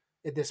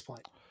at this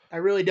point. I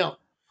really don't.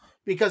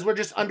 Because we're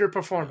just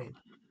underperforming.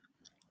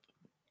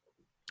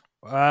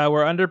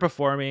 We're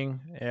underperforming,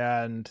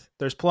 and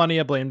there's plenty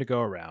of blame to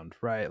go around,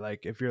 right?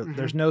 Like if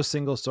there's no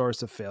single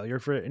source of failure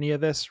for any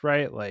of this,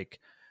 right? Like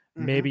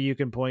maybe you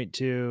can point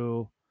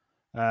to,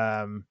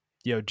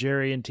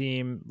 Jerry and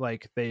team,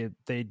 like they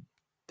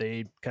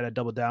kind of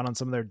doubled down on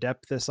some of their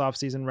depth this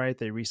offseason, right?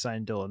 They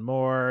re-signed Dylan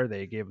Moore.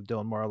 They gave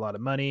Dylan Moore a lot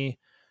of money,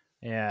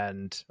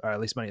 or at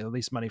least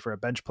money for a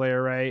bench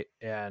player, right?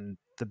 And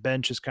the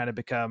bench has kind of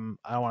become,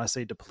 I don't want to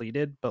say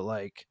depleted, but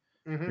like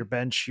your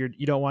bench,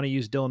 you don't want to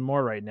use Dylan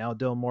Moore right now.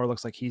 Dylan Moore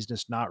looks like he's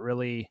just not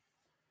really,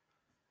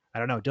 I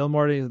don't know. Dylan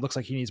Moore looks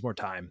like he needs more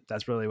time.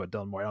 That's really what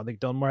Dylan Moore. I don't think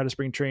Dylan Moore had a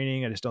spring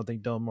training. I just don't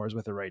think Dylan Moore is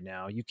with it right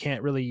now. You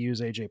can't really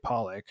use AJ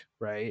Pollock,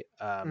 right?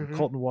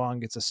 Colton Wong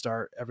gets a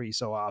start every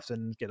so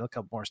often, getting a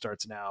couple more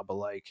starts now, but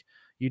like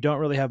you don't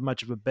really have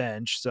much of a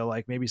bench. So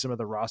like maybe some of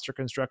the roster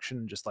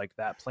construction, just like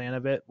that plan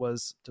of it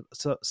was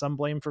some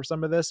blame for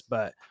some of this,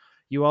 but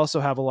you also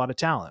have a lot of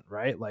talent,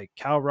 right? Like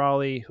Cal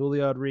Raleigh,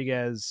 Julio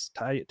Rodriguez,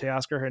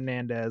 Teoscar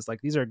Hernandez.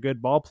 Like these are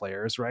good ball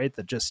players, right?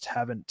 That just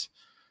haven't,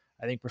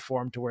 I think,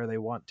 performed to where they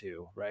want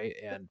to, right?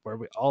 And where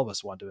all of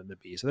us want them to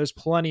be. So there's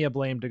plenty of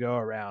blame to go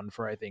around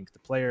for, I think, the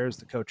players,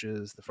 the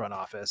coaches, the front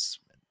office,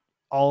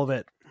 all of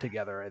it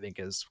together, I think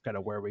is kind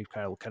of where we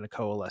kind of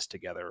coalesce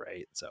together,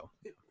 right? So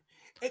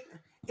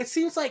it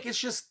seems like it's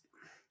just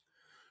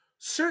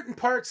certain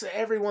parts of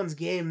everyone's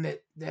game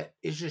that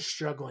is just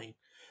struggling.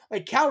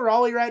 Like Cal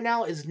Raleigh right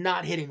now is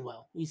not hitting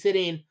well. He's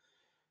hitting,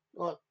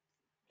 well,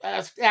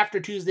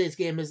 after Tuesday's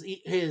game,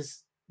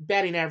 his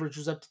batting average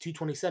was up to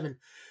 227.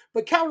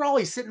 But Cal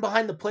Raleigh sitting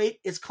behind the plate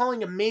is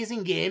calling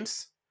amazing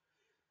games.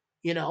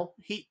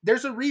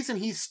 There's a reason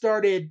he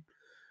started,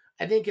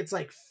 I think it's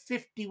like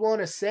 51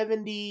 to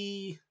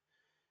 70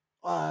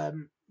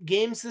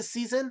 games this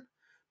season,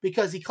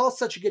 because he calls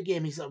such a good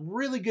game. He's a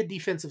really good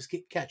defensive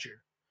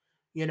catcher.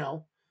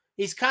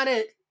 He's kind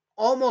of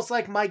almost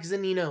like Mike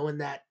Zunino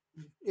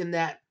in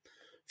that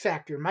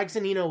factor. Mike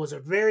Zunino was a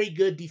very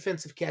good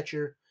defensive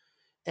catcher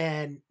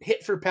and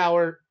hit for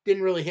power,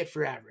 didn't really hit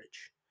for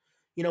average.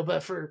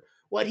 But for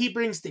what he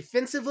brings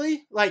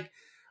defensively, like,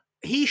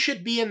 he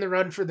should be in the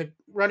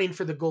running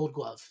for the Gold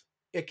Glove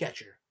at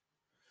catcher.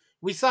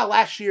 We saw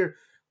last year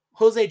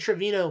Jose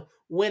Trevino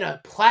win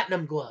a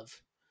Platinum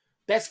Glove,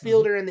 best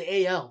fielder in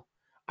the AL.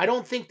 I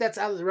don't think that's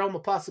out of the realm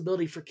of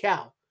possibility for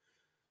Cal.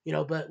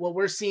 But what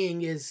we're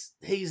seeing is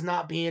he's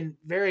not being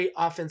very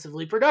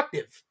offensively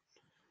productive.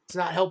 It's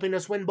not helping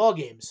us win ball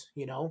games.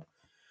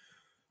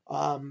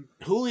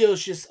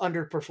 Julio's just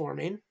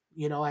underperforming,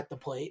 at the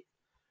plate.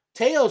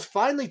 Teo's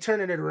finally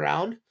turning it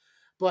around,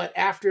 but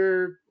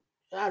after,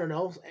 I don't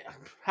know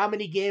how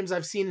many games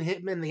I've seen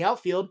him in the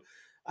outfield,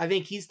 I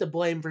think he's to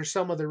blame for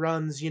some of the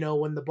runs,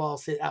 when the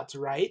ball's hit out to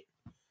right.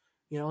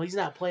 He's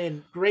not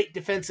playing great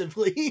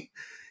defensively.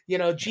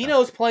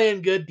 Gino's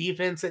playing good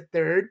defense at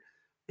third.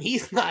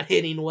 He's not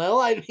hitting well.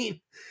 I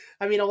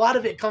mean, a lot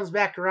of it comes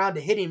back around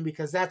to hitting,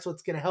 because that's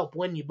what's going to help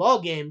win you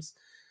ball games.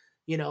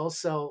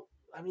 So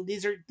I mean,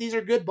 these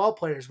are good ball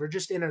players. We're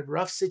just in a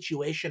rough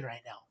situation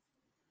right now.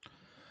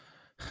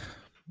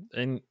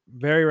 In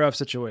very rough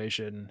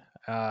situation.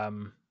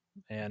 There's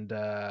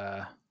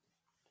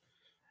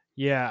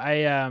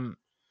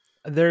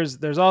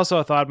also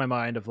a thought in my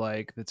mind of,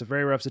 like, it's a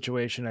very rough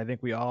situation. I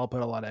think we all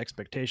put a lot of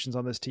expectations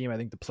on this team. I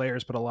think the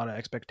players put a lot of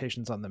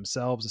expectations on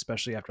themselves,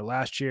 especially after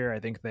last year. I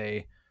think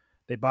they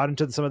bought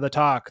into some of the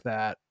talk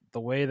that the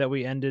way that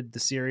we ended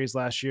the series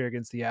last year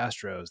against the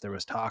Astros, there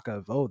was talk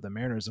of, the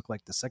Mariners look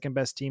like the second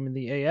best team in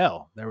the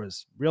AL. There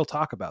was real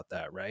talk about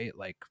that, right?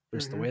 Like,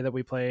 just the way that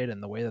we played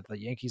and the way that the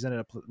Yankees ended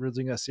up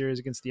losing a series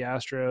against the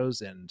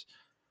Astros. And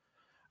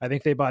I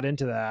think they bought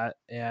into that.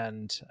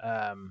 And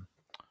I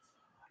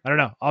don't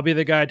know. I'll be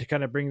the guy to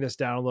kind of bring this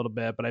down a little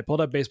bit, but I pulled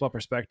up Baseball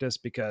Prospectus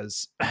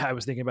because I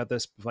was thinking about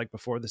this like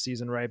before the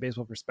season, right?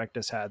 Baseball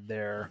Prospectus had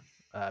their,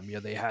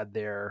 they had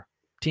their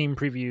team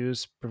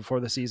previews before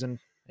the season.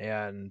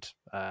 And,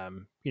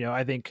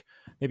 I think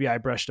maybe I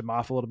brushed them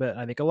off a little bit. And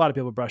I think a lot of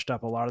people brushed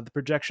up a lot of the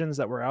projections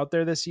that were out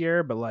there this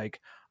year, but, like,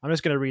 I'm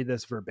just going to read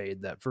this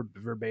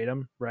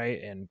verbatim,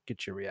 right? And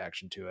get your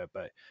reaction to it.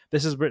 But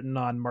this is written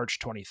on March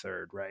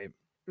 23rd, right?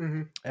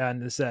 Mm-hmm.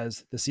 And it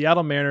says, the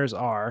Seattle Mariners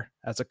are,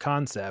 as a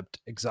concept,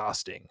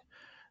 exhausting.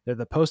 They're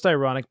the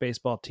post-ironic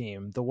baseball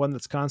team, the one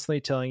that's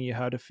constantly telling you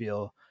how to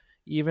feel,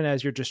 even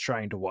as you're just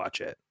trying to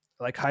watch it.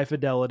 Like High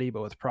Fidelity,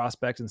 but with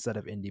prospects instead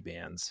of indie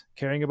bands.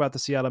 Caring about the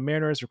Seattle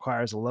Mariners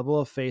requires a level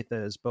of faith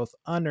that is both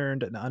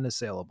unearned and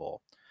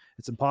unassailable.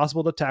 It's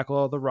impossible to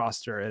tackle the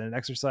roster in an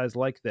exercise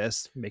like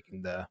this,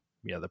 making the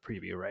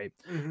preview, right?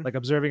 Mm-hmm. Like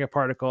observing a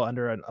particle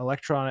under an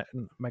electron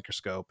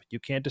microscope. You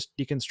can't just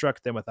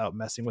deconstruct them without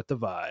messing with the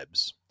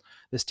vibes.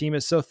 This team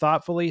is so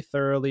thoughtfully,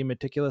 thoroughly,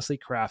 meticulously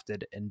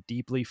crafted and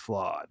deeply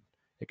flawed.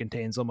 It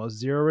contains almost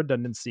zero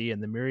redundancy,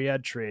 and the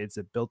myriad trades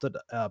that built it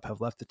up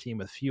have left the team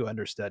with few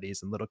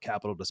understudies and little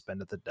capital to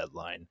spend at the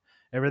deadline.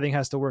 Everything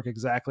has to work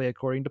exactly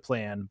according to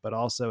plan, but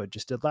also it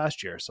just did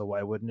last year, so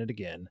why wouldn't it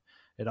again?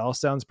 It all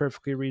sounds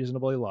perfectly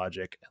reasonably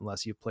logic,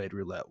 unless you've played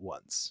roulette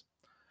once.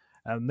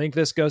 I think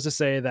this goes to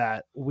say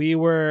that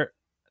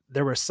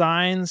there were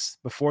signs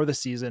before the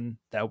season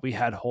that we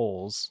had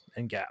holes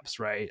and gaps,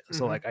 right? Mm-hmm.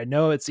 So, like, I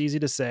know it's easy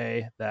to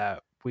say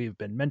that we've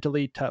been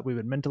mentally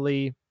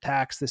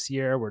taxed this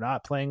year. We're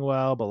not playing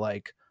well, but,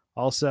 like,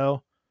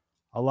 also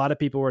a lot of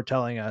people were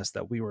telling us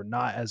that we were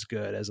not as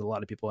good as a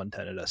lot of people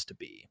intended us to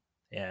be.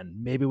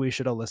 And maybe we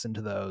should have listened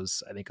to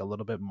those, I think, a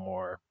little bit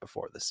more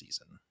before the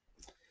season.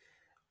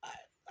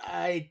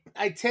 I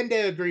tend to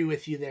agree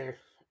with you there.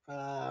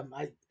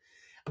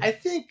 I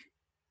think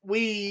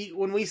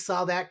when we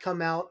saw that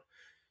come out,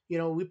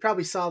 we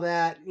probably saw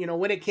that,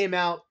 when it came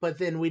out, but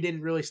then we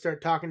didn't really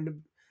start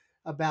talking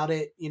about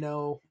it,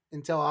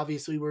 until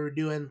obviously we were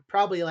doing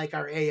probably like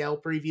our AL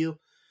preview.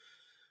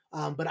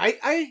 But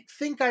I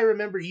think I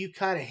remember you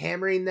kind of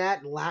hammering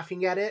that and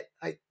laughing at it.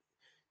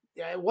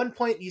 At one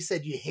point you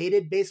said you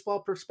hated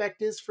Baseball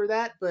Prospectus for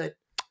that, but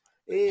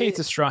hate's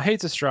a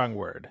strong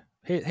word.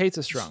 Hate's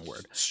a strong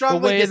word.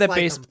 Strongly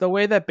The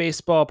way that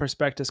Baseball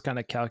Prospectus kind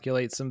of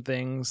calculates some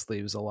things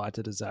leaves a lot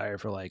to desire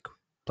for, like,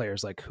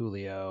 players like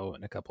Julio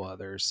and a couple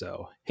others.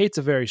 So hate's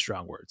a very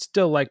strong word.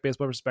 Still like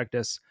Baseball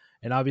Prospectus,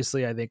 and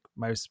obviously I think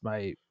I'm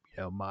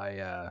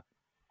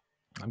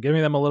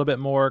giving them a little bit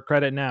more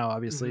credit now.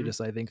 Obviously, mm-hmm. Just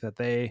I think that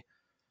they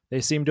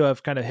seem to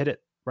have kind of hit it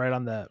right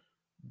on the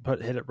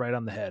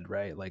head,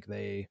 right? Like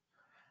I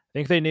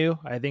think they knew.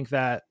 I think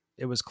that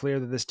it was clear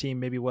that this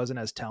team maybe wasn't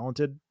as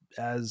talented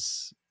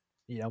as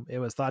it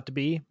was thought to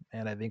be,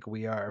 and I think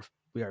we are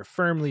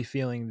firmly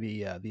feeling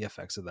the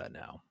effects of that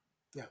now.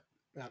 Yeah.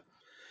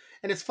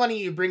 And it's funny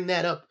you bring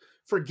that up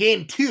for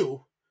game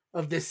 2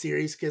 of this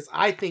series, because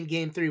I think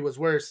game 3 was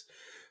worse.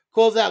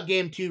 Close out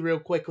game 2 real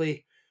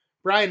quickly.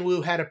 Bryan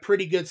Woo had a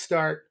pretty good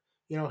start.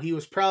 He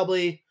was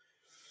probably,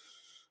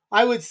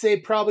 I would say,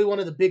 probably one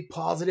of the big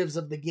positives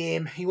of the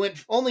game. He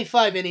went only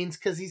 5 innings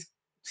because he's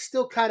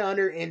still kind of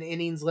under an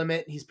innings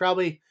limit. He's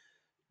probably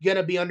going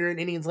to be under an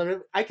innings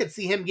limit. I could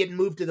see him getting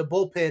moved to the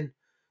bullpen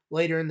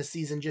later in the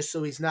season just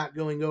so he's not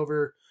going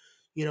over,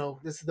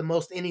 this is the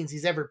most innings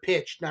he's ever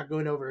pitched, not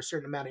going over a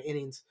certain amount of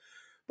innings.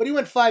 But he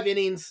went 5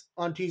 innings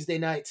on Tuesday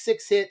night,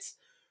 6 hits,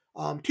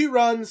 2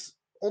 runs.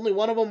 Only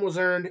one of them was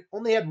earned.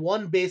 Only had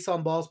 1 base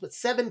on balls, but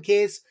 7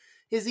 Ks.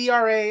 His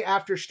ERA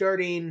after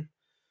starting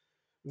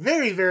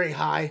very, very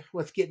high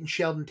with getting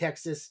shelled in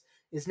Texas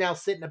is now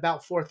sitting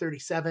about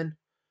 4.37,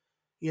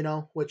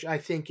 which I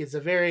think is a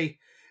very,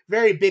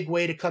 very big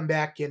way to come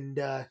back and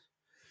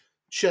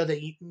show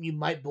that you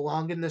might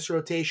belong in this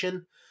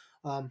rotation.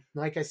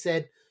 Like I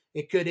said,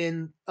 it could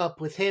end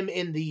up with him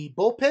in the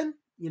bullpen.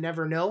 You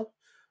never know.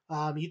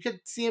 You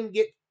could see him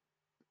get,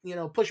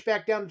 pushed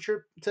back down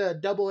to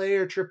Double-A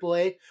or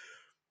Triple-A.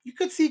 You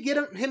could see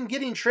him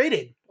getting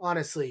traded,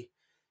 honestly.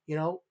 We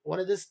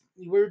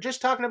were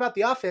just talking about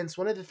the offense.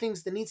 One of the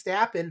things that needs to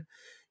happen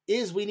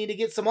is we need to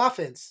get some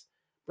offense.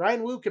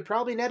 Bryan Woo could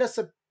probably net us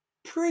a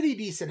pretty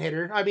decent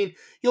hitter. I mean,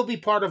 he'll be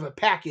part of a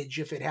package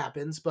if it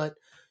happens, but,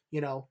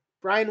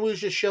 Bryan Woo's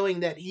just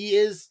showing that he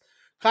is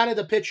kind of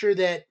the pitcher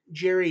that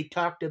Jerry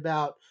talked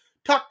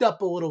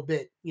up a little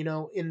bit,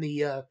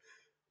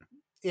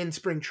 in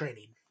spring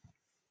training.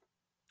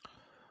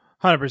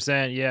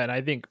 100%. Yeah. And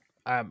I think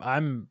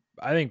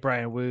I think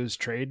Bryan Woo's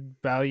trade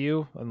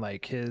value and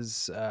like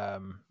his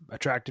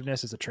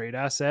attractiveness as a trade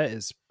asset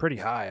is pretty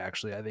high.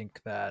 Actually, I think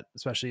that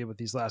especially with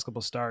these last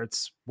couple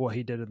starts, what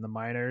he did in the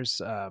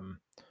minors,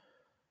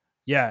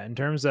 in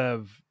terms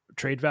of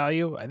trade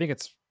value, I think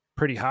it's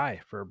pretty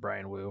high for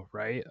Bryan Woo,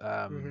 right?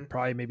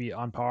 Probably maybe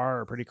on par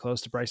or pretty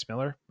close to Bryce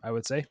Miller, I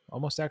would say,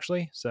 almost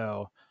actually.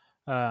 So,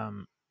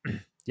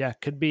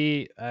 could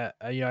be. I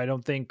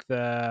don't think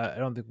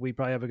we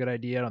probably have a good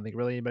idea. I don't think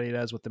really anybody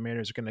does what the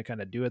Mariners are going to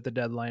kind of do at the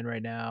deadline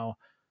right now.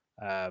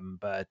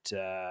 But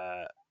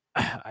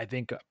I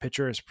think a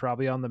pitcher is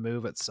probably on the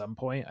move at some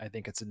point. I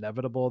think it's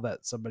inevitable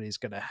that somebody's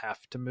going to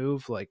have to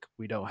move. Like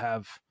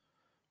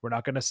we're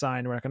not going to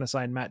sign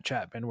Matt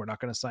Chapman. We're not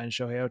going to sign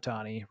Shohei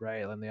Ohtani,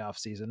 right, in the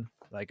offseason.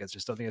 Like, I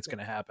just don't think it's going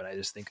to happen. I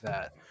just think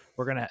that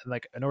we're going to,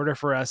 like, in order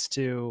for us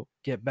to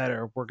get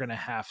better, we're going to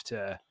have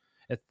to,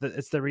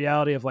 it's the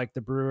reality of like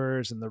the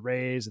Brewers and the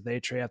Rays, they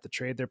have to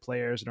trade their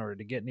players in order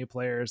to get new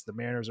players. The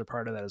Mariners are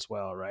part of that as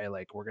well, right?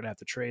 Like, we're going to have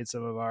to trade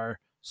some of our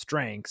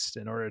strengths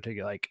in order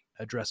to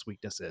address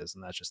weaknesses.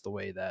 And that's just the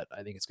way that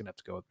I think it's going to have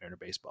to go with Mariner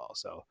baseball.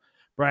 So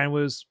Bryan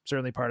Woo's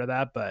certainly part of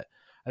that, but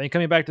I think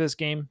coming back to this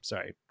game,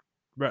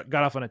 got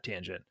off on a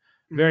tangent.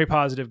 Very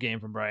positive game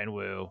from Bryan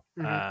Woo.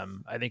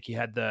 I think he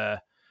had there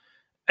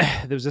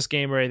was this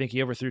game where I think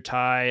he overthrew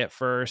Ty at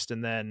first,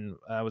 and then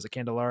was it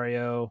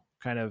Candelario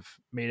kind of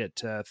made it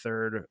to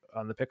third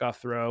on the pickoff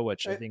throw,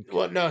 which I think.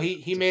 Well, no,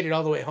 he made it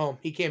all the way home.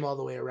 He came all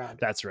the way around.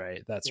 That's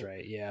right.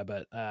 Right. Yeah,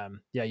 but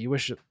you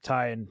wish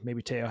Ty and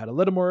maybe Teo had a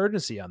little more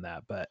urgency on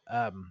that, but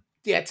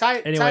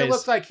Ty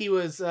looked like he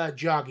was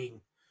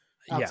jogging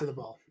out to the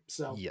ball.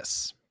 So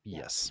yes.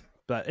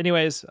 But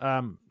anyways,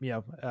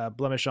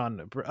 blemish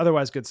on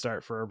otherwise good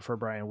start for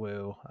Bryan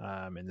Woo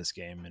in this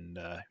game, and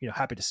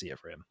happy to see it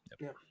for him.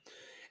 Yep.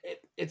 Yeah.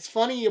 It's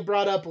funny you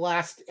brought up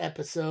last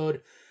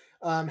episode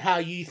how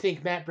you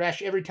think Matt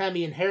Brash, every time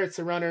he inherits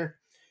a runner,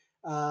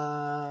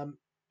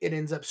 it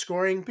ends up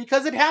scoring,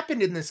 because it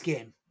happened in this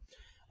game.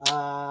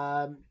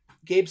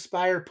 Gabe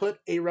Speier put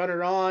a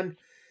runner on,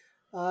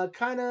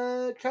 kind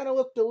of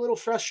looked a little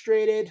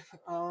frustrated,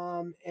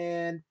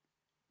 and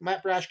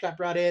Matt Brash got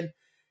brought in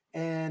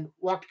and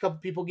walked a couple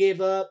people,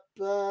 gave up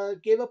a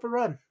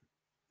run,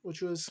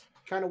 which was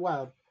kind of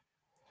wild.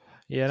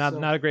 Yeah,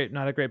 not a great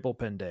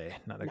bullpen day.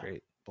 Not a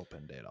great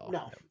bullpen day at all. No.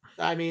 Yep.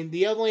 I mean,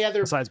 the only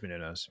other besides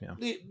Menounos,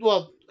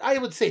 well, I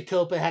would say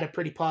Topa had a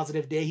pretty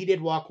positive day. He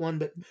did walk one,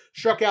 but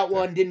struck out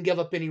one, didn't give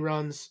up any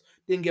runs,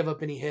 didn't give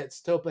up any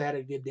hits. Topa had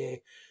a good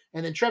day.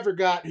 And then Trevor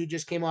Gott, who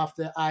just came off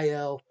the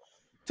IL,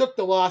 took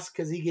the loss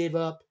because he gave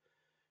up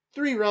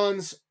 3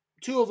 runs,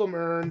 2 of them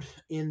earned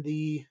in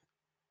the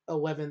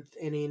 11th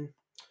inning.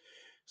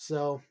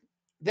 So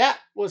that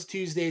was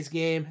Tuesday's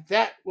game.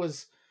 That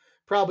was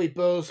probably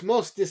Bo's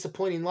most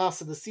disappointing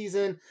loss of the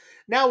season.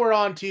 Now we're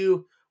on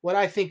to what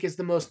I think is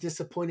the most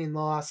disappointing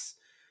loss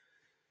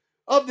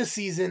of the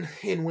season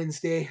in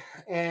Wednesday.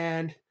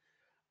 And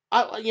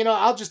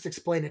I'll just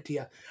explain it to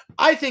you.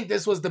 I think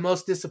this was the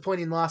most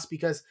disappointing loss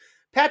because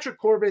Patrick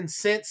Corbin,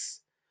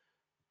 since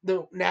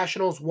the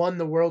Nationals won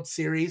the World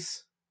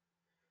Series,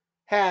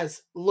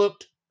 has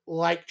looked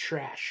like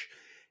trash.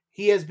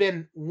 He has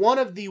been one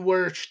of the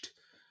worst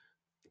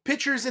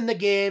pitchers in the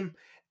game,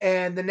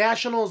 and the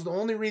Nationals, the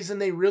only reason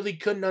they really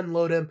couldn't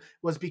unload him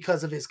was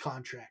because of his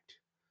contract.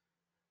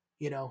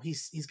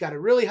 He's got a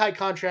really high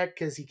contract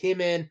because he came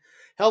in,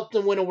 helped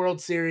them win a World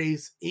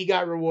Series. He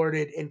got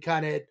rewarded and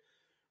kind of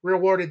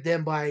rewarded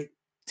them by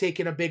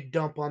taking a big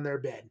dump on their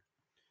bed.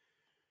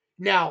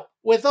 Now,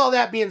 with all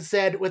that being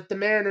said, with the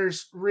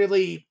Mariners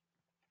really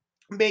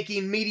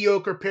making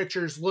mediocre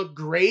pitchers look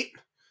great,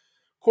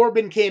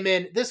 Corbin came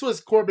in. This was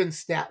Corbin's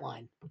stat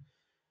line.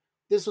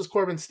 This was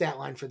Corbin's stat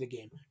line for the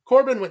game.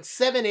 Corbin went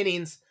 7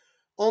 innings,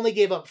 only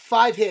gave up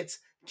 5 hits,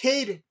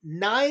 K'd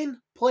 9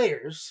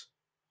 players,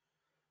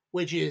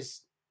 which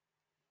is,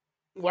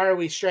 why are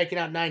we striking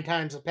out 9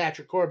 times with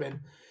Patrick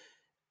Corbin?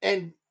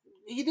 And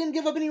he didn't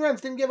give up any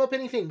runs, didn't give up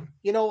anything.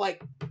 You know,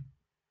 like,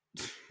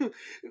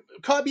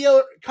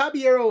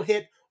 Caballero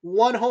hit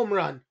 1 home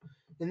run,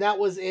 and that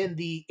was in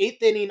the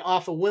 8th inning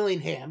off of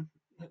Willingham,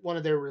 one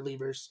of their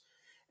relievers.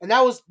 And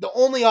that was the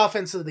only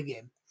offense of the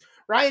game.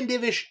 Ryan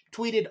Divish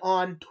tweeted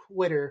on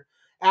Twitter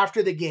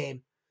after the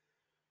game,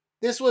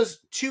 this was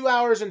 2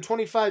 hours and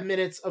 25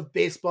 minutes of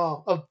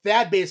baseball, of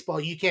bad baseball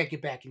you can't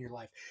get back in your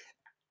life.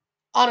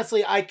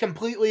 Honestly, I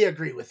completely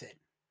agree with it.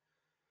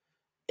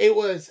 It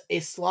was a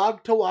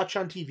slog to watch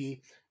on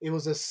TV. It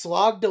was a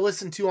slog to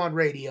listen to on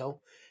radio.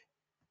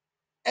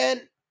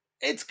 And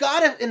it's got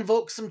to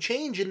invoke some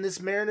change in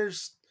this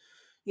Mariners,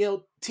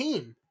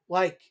 team.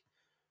 Like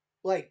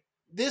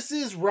this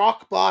is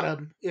rock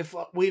bottom if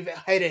we've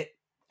hit it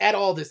at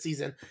all this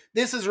season.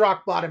 This is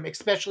rock bottom,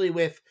 especially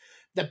with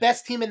the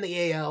best team in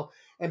the AL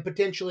and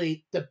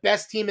potentially the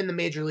best team in the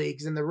major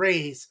leagues and the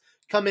Rays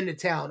come into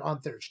town on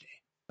Thursday.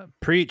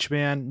 Preach,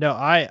 man. No,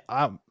 I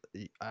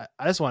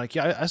just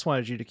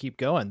wanted you to keep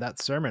going.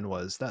 That sermon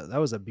was that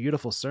was a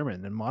beautiful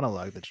sermon and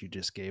monologue that you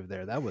just gave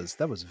there. That was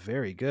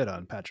very good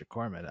on Patrick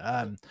Corbin.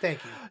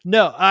 Thank you.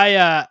 No,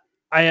 I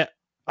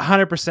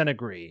 100%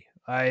 agree.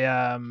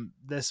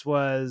 This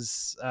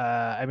was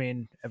I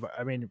mean,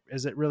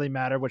 does it really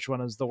matter which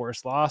one was the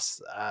worst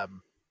loss?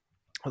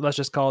 Let's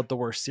just call it the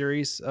worst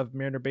series of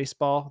Mariner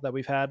baseball that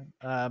we've had.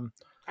 I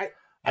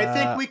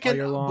think we can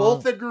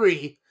both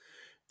agree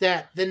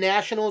that the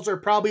Nationals are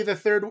probably the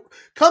third,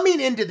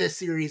 coming into this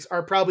series,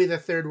 are probably the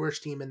third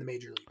worst team in the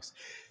major leagues.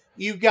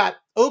 You've got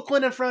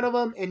Oakland in front of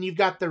them, and you've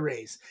got the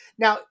Rays.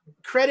 Now,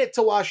 credit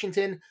to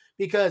Washington,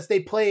 because they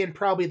play in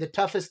probably the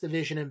toughest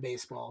division in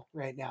baseball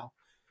right now.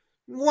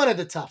 One of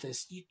the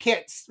toughest. You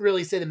can't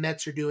really say the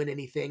Mets are doing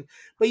anything,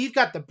 but you've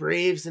got the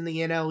Braves in the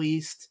NL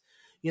East.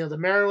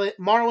 The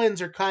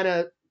Marlins are kind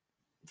of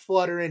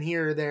fluttering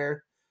here or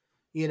there,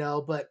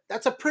 but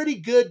that's a pretty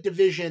good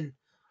division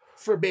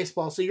for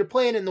baseball. So you're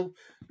playing in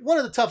one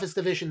of the toughest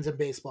divisions in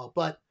baseball,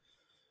 but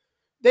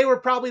they were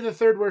probably the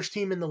third worst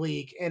team in the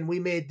league, and we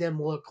made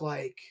them look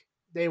like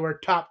they were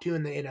top 2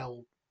 in the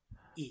NL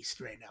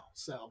East right now.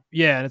 So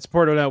yeah, and it's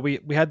important to note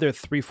we had their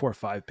 3, 4,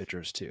 5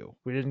 pitchers too.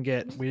 We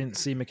didn't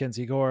see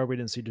Mackenzie Gore, we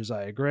didn't see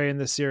Josiah Gray in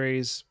this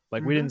series.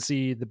 Like we didn't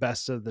see the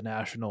best of the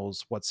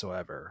Nationals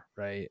whatsoever,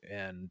 right?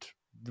 And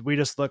we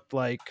just looked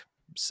like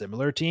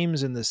similar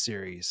teams in this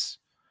series.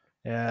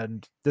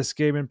 And this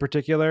game in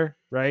particular,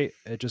 right?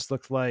 It just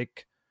looked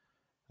like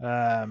we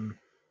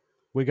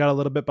got a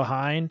little bit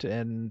behind,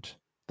 and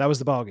that was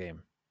the ball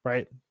game,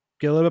 right?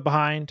 Get a little bit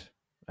behind,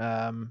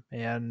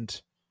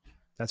 and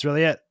that's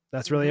really it.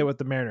 That's really it with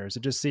the Mariners.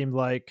 It just seemed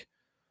like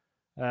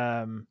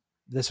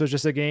this was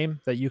just a game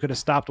that you could have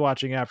stopped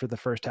watching after the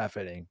first half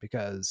inning,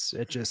 because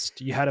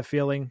you had a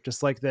feeling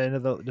just like the end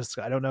of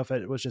I don't know if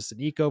it was just an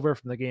eke over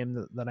from the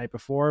game the night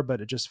before, but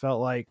it just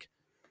felt like,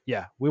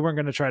 yeah, we weren't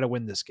going to try to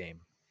win this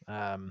game.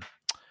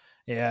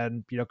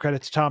 And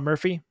credit to Tom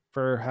Murphy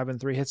for having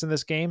 3 hits in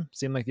this game.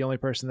 Seemed like the only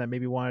person that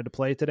maybe wanted to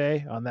play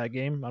today on that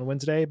game on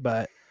Wednesday,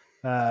 but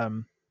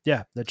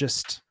yeah, that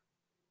just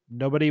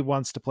nobody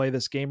wants to play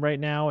this game right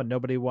now, and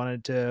nobody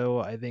wanted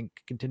to, I think,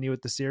 continue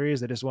with the series.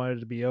 They just wanted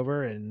it to be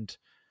over, and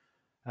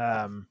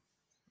I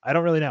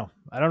don't really know,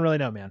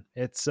 man.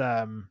 It's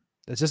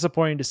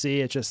disappointing to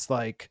see. It's just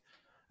like,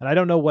 and I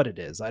don't know what it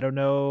is. I don't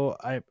know.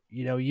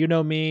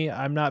 Me,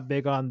 I'm not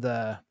big on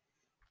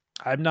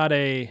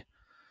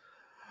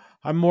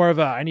I'm more of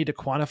I need to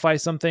quantify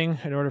something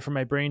in order for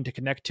my brain to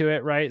connect to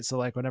it, right? So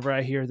like whenever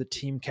I hear the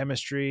team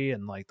chemistry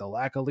and like the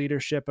lack of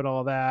leadership and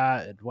all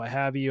that and what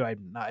have you, I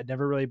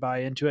never really buy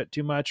into it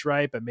too much,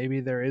 right? But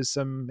maybe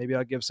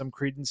I'll give some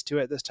credence to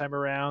it this time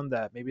around,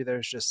 that maybe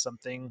there's just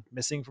something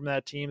missing from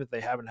that team that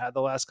they haven't had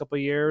the last couple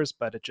of years,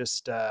 but it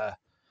just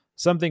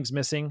something's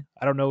missing.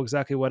 I don't know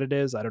exactly what it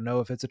is. I don't know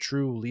if it's a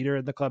true leader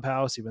in the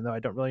clubhouse, even though I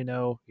don't really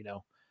know,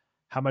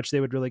 how much they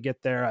would really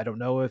get there. I don't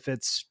know if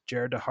it's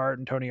Jared DeHart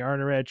and Tony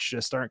Arnerich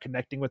just aren't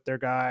connecting with their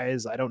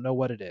guys. I don't know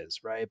what it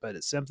is, right?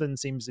 But something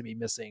seems to be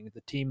missing.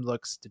 The team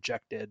looks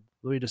dejected.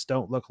 We just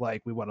don't look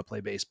like we want to play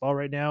baseball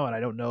right now. And I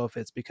don't know if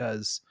it's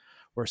because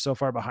we're so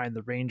far behind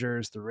the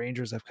Rangers. The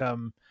Rangers have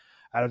come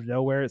out of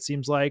nowhere, it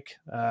seems like.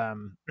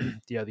 The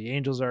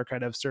Angels are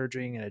kind of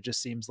surging, and it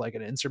just seems like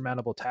an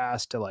insurmountable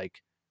task to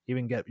like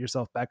even get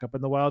yourself back up in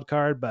the wild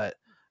card. But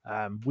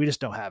we just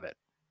don't have it.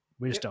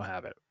 We just don't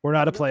have it. We're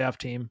not a playoff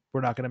team.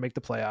 We're not going to make the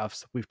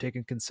playoffs. We've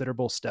taken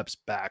considerable steps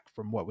back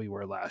from what we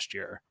were last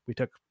year. We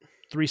took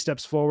 3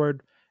 steps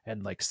forward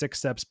and like 6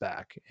 steps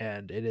back.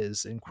 And it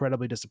is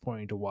incredibly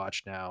disappointing to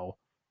watch now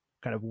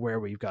kind of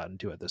where we've gotten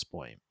to at this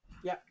point.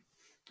 Yeah.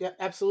 Yeah,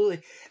 absolutely.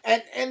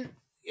 And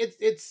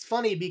it's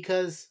funny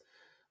because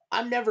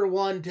I'm never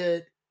one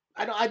to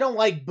I don't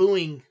like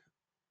booing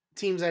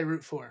teams I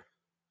root for.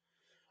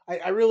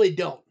 I really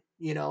don't.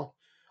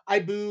 I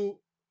boo.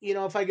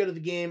 If I go to the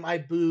game, I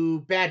boo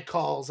bad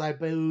calls. I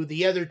boo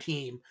the other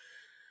team.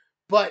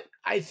 But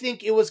I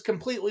think it was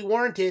completely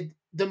warranted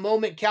the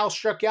moment Cal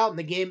struck out and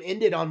the game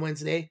ended on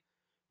Wednesday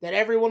that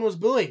everyone was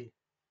booing.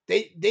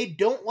 They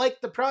don't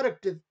like the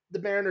product that the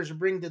Mariners are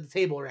bringing to the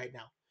table right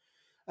now.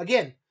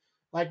 Again,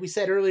 like we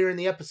said earlier in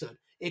the episode,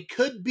 it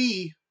could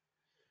be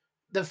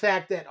the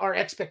fact that our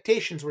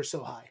expectations were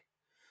so high.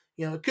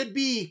 It could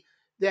be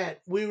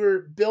that we were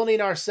building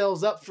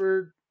ourselves up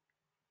for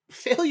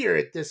failure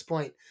at this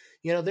point.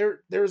 There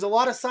was a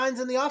lot of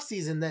signs in the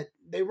offseason that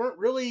they weren't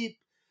really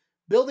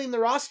building the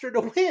roster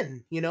to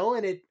win,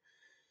 and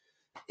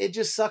it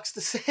just sucks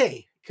to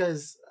say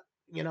because,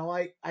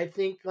 I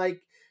think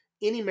like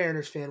any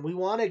Mariners fan, we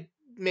want to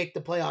make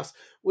the playoffs.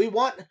 We're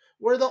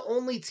the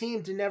only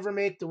team to never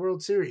make the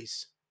World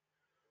Series.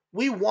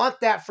 We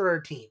want that for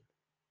our team.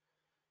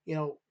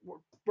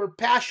 We're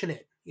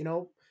passionate,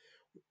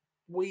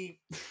 we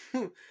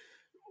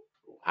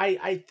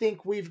I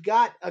think we've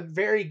got a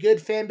very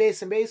good fan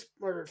base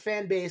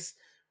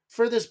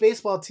for this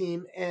baseball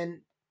team,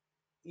 and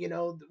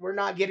we're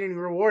not getting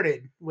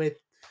rewarded with,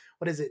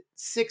 what is it,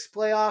 5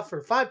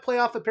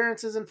 playoff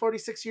appearances in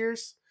 46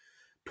 years,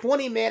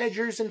 20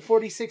 managers in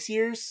 46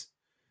 years.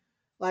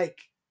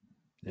 Like,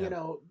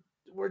 Yeah.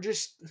 we're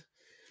just,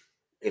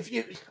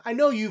 I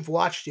know you've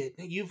watched it.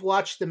 You've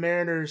watched the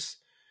Mariners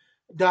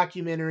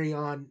documentary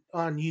on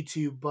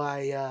YouTube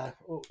by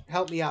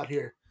help me out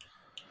here.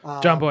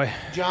 John Boy.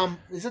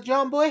 Is it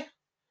John Boy?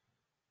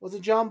 Was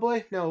it John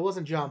Boy? No, it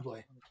wasn't John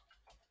Boy.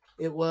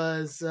 It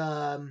was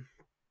I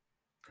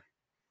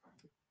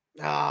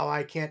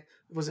can't.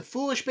 Was it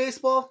Foolish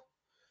Baseball?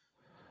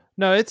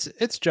 No,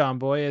 it's John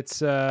Boy.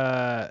 It's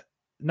not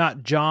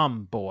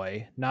John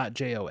Boy, not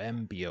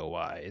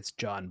Jomboi. It's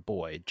John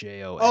Boy,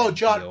 Oh,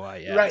 John.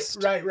 Jombois. Right.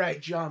 Sorry.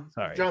 John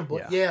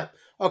Boy. Yeah.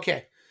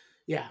 Okay.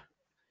 Yeah.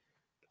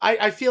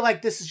 I feel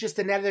like this is just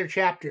another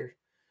chapter.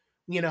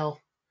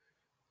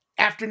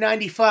 After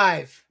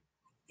 95,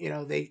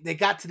 they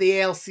got to the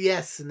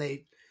ALCS and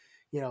they,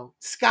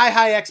 sky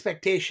high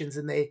expectations,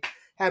 and they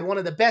had one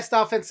of the best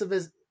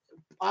offenses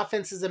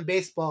in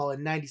baseball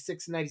in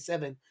 96 and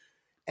 97,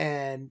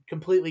 and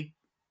completely,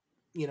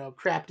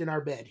 crapped in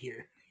our bed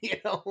here.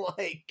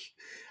 Like,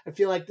 I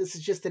feel like this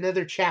is just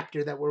another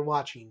chapter that we're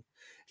watching.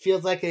 It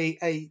feels like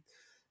a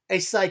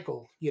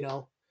cycle.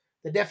 The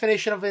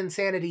definition of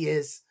insanity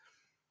is,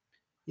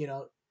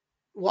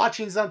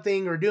 watching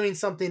something or doing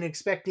something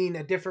expecting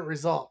a different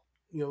result.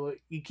 You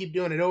keep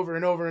doing it over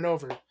and over and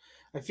over.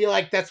 I feel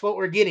like that's what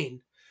we're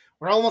getting.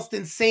 We're almost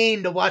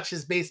insane to watch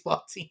this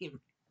baseball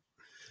team.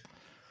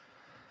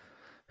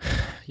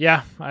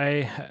 Yeah,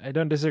 I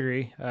don't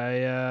disagree.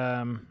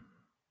 I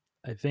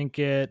think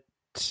it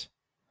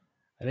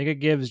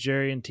gives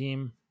Jerry and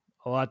team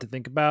a lot to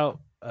think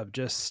about of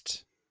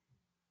just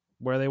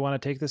where they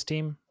want to take this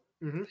team,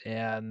 Mm-hmm.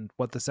 and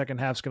what the second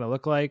half's going to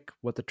look like,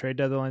 what the trade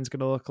deadline's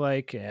going to look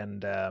like,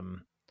 and I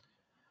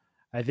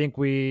think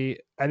we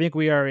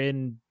are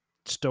in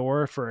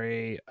store for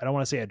I don't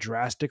want to say a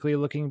drastically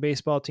looking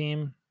baseball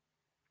team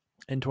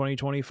in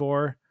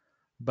 2024,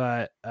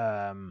 but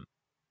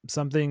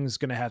something's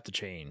going to have to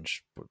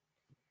change.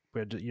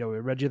 We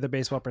read you the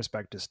baseball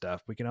perspective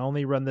stuff. We can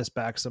only run this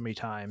back so many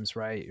times,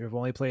 right? You've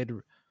only played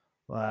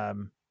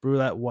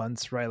roulette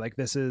once, right? Like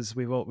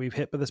we've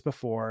hit this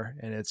before,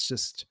 and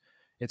it's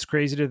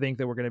crazy to think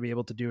that we're going to be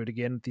able to do it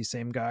again with these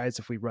same guys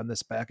if we run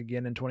this back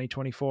again in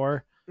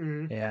 2024.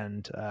 Mm-hmm.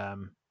 And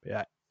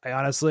I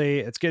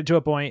honestly, it's getting to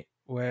a point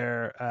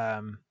where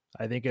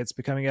I think it's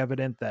becoming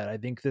evident that I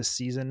think this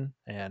season,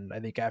 and I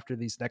think after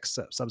these next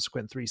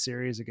subsequent 3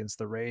 series against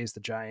the Rays,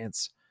 the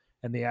Giants,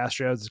 and the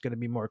Astros, is going to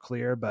be more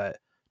clear. But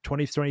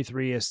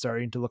 2023 is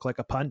starting to look like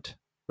a punt,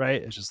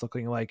 right? It's just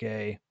looking like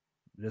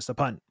just a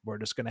punt. We're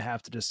just going to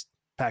have to just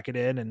pack it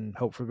in and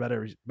hope for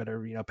better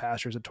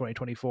pastures in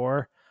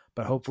 2024.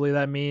 But hopefully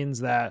that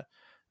means that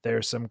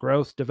there's some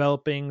growth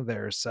developing.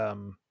 There's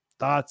some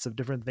thoughts of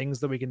different things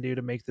that we can do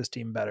to make this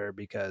team better,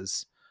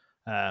 because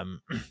I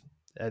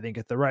think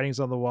if the writing's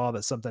on the wall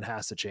that something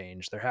has to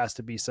change. There has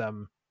to be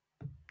some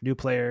new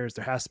players.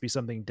 There has to be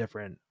something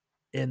different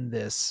in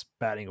this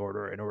batting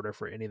order in order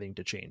for anything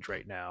to change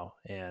right now.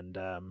 And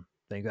I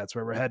think that's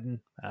where we're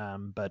heading.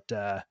 But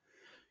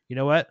you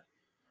know what?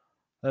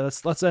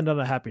 Let's end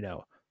on a happy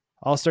note.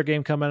 All-Star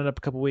game coming in a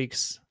couple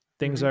weeks.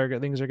 Things are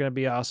going to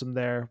be awesome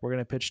there. We're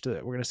going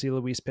to see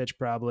Luis pitch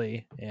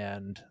probably,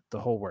 and the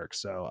whole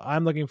works. So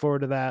I'm looking forward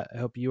to that. I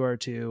hope you are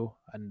too.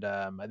 And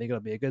I think it'll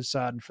be a good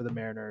sign for the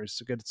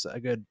Mariners, a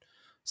good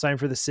sign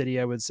for the city,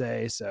 I would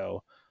say.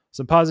 So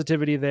some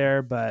positivity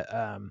there, but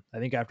I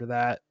think after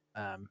that,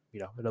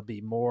 it'll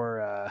be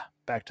more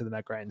back to the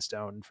nut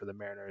grindstone for the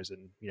Mariners,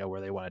 and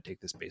where they want to take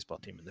this baseball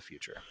team in the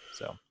future.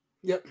 So.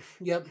 Yep.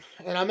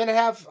 And I'm gonna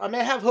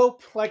have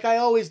hope, like I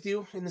always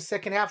do, in the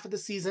second half of the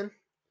season.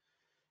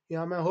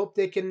 I'm gonna hope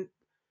they can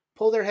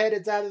pull their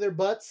heads out of their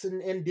butts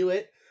and do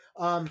it.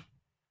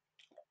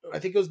 I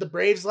think it was the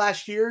Braves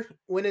last year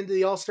went into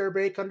the All-Star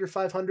break under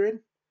 500.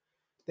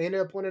 They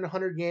ended up winning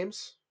 100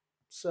 games.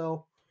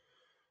 So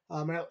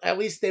at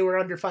least they were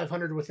under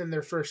 500 within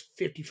their first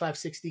 55,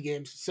 60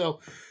 games. So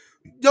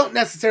don't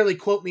necessarily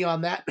quote me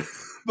on that,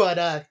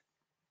 but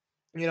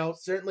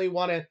certainly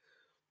want to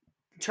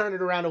turn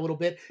it around a little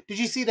bit. Did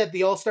you see that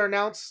the All-Star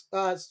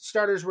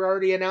starters were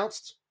already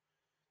announced?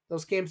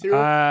 Those came through?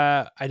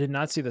 I did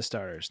not see the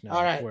starters. No.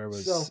 All right. Where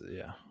was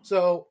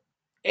So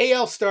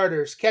AL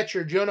starters,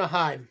 catcher Jonah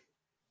Heim.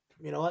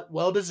 You know what?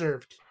 Well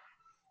deserved.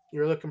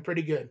 You're looking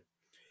pretty good.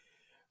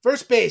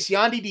 First base,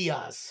 Yandy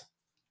Diaz.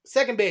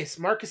 Second base,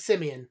 Marcus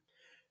Semien.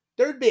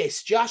 Third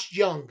base, Josh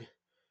Jung.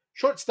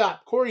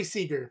 Shortstop, Corey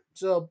Seager.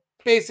 So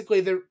basically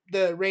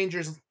the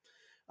Rangers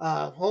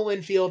whole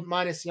infield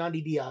minus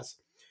Yandy Diaz.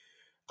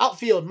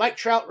 Outfield, Mike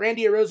Trout,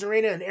 Randy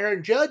Arozarena, and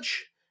Aaron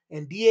Judge.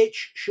 And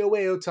DH,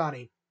 Shohei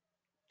Ohtani.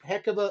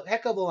 Heck of a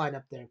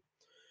lineup there.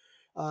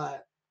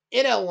 NL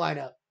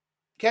lineup.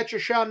 Catcher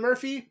Sean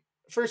Murphy.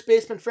 First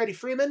baseman Freddie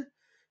Freeman.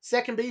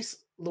 Second base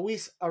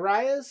Luis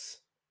Arias.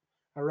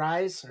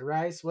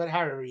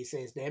 However you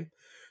say his name.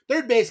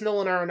 Third base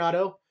Nolan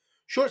Arenado.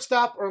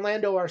 Shortstop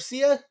Orlando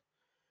Arcia.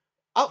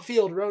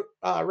 Outfield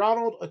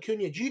Ronald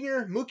Acuna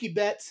Jr. Mookie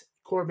Betts.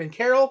 Corbin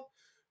Carroll,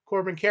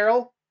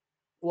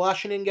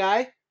 Washington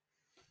guy.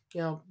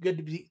 You know,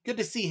 good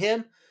to see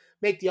him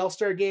make the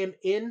All-Star game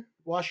in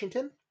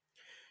Washington.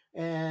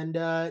 And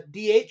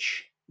DH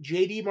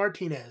JD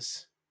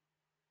Martinez.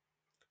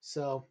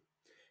 So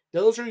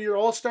those are your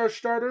All-Star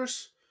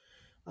starters.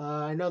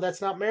 I know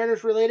that's not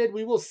Mariners related.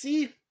 We will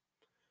see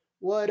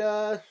what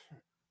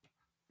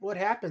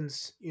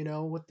happens,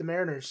 with the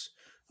Mariners.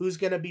 Who's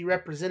going to be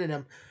representing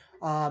them?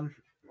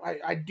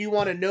 I do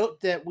want to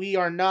note that we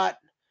are not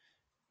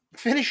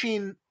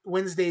finishing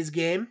Wednesday's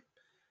game.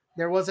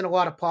 There wasn't a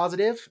lot of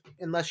positive,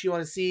 unless you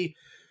want to see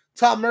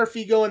Tom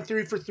Murphy going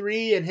 3 for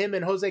 3 and him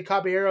and Jose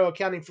Caballero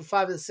accounting for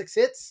 5 of the 6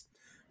 hits.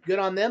 Good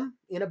on them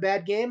in a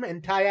bad game.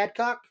 And Ty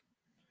Adcock,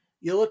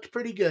 you looked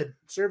pretty good.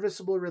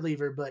 Serviceable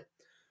reliever, but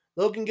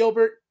Logan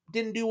Gilbert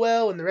didn't do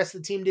well and the rest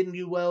of the team didn't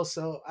do well,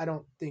 so I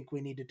don't think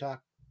we need to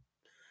talk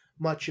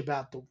much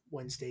about the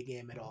Wednesday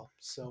game at all.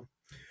 So,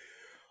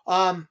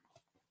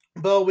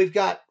 Bo, we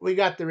got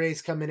the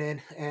Rays coming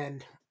in,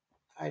 and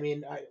I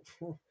mean,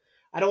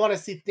 I don't want to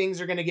see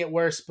things are going to get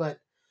worse, but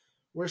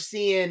we're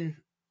seeing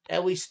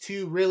at least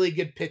 2 really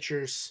good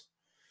pitchers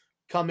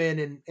come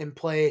in and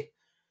play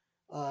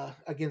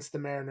against the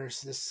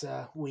Mariners this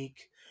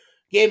week.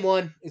 Game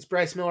 1 is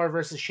Bryce Miller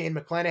versus Shane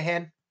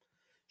McClanahan.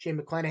 Shane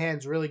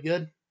McClanahan's really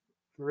good.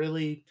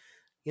 Really,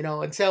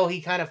 until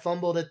he kind of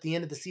fumbled at the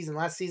end of the season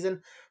last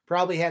season.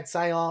 Probably had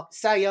Cy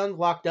Young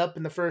locked up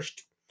in the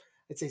first,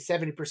 I'd say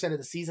 70% of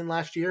the season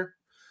last year.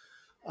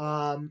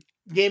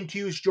 Game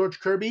 2 is George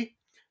Kirby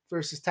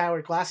versus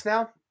Tyler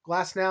Glasnow.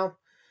 Glasnow,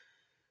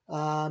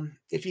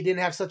 if he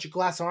didn't have such a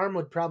glass arm,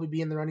 would probably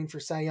be in the running for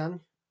Cy Young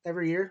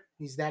every year.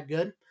 He's that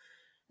good.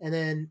 And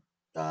then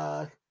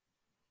the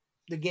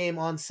game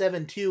on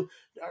 7-2.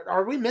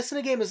 Are we missing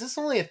a game? Is this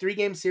only a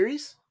 3-game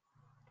series?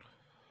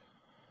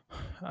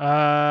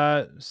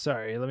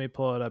 Sorry, let me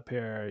pull it up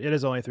here. It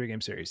is only a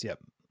 3-game series. Yep.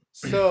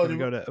 So we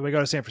go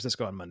to San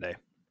Francisco on Monday.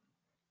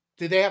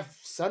 Do they have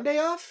Sunday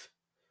off?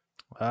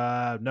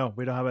 No,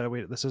 we don't have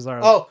it. This is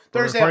our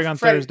Thursday. Recording on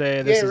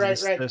Friday.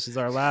 Thursday. This is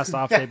our last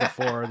off day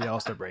before the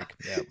All-Star break.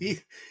 Yep.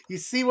 You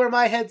see where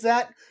my head's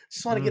at?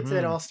 Just want to get to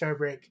that All-Star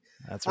break.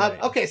 That's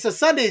right. Okay, so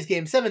Sunday's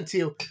game,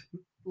 7-2.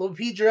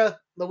 Lopedra,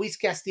 Luis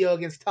Castillo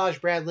against Taj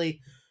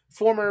Bradley,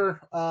 former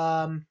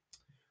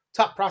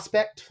top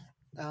prospect,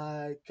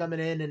 coming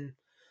in and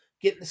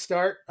getting the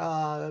start.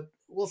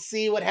 We'll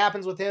see what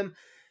happens with him.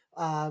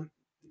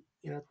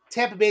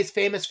 Tampa Bay's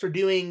famous for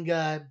doing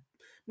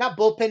not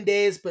bullpen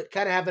days, but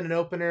kind of having an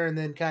opener and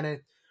then kind of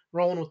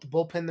rolling with the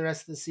bullpen the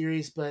rest of the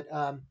series. But,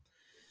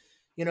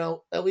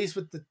 at least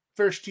with the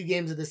first 2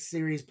 games of this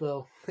series,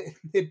 Bo,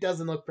 it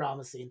doesn't look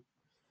promising.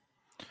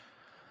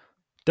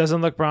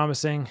 Doesn't look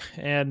promising.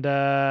 And,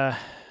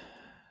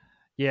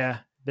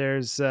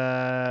 there's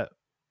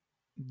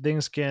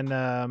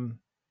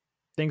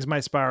things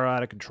might spiral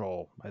out of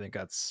control. I think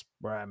that's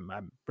where I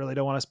really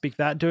don't want to speak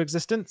that into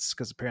existence,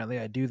 because apparently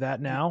I do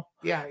that now.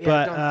 Yeah.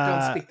 But,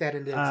 don't speak that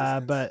into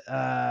existence. But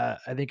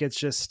I think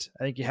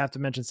you have to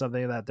mention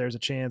something that there's a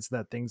chance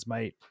that things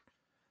might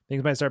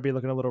start be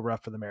looking a little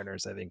rough for the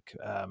Mariners. I think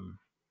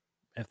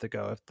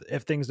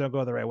if things don't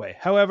go the right way.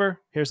 However,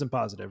 here's some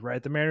positive,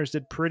 right? The Mariners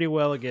did pretty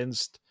well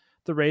against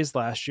the Rays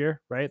last year,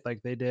 right?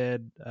 Like they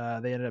did,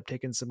 they ended up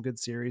taking some good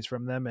series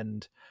from them.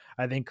 And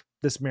I think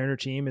this Mariner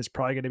team is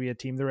probably going to be a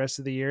team the rest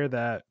of the year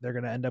that they're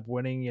going to end up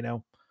winning,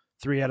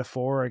 3 out of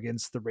 4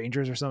 against the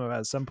Rangers or something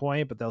at some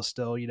point, but they'll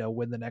still,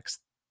 win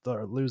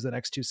or lose the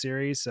next 2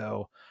 series.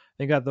 So I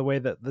think that's the way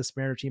that this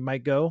Mariner team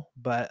might go.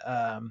 But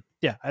I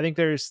think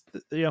there's,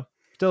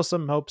 still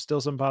some hope,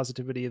 still some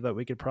positivity that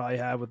we could probably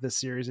have with this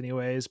series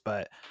anyways.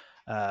 But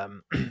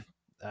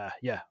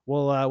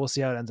we'll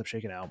see how it ends up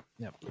shaking out.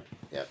 Yep.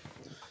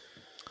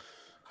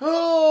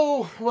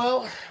 Oh,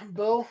 well,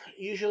 Bo,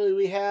 usually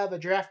we have a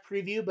draft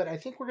preview, but I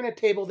think we're going to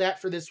table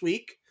that for this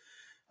week.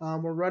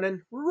 We're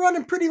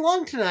running pretty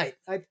long tonight.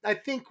 I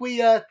think we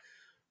have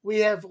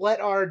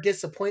let our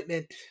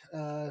disappointment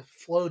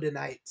flow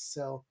tonight.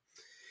 So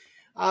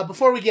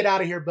before we get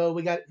out of here, Bo,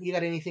 you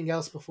got anything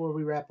else before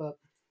we wrap up?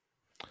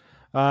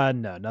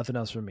 No, nothing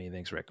else from me.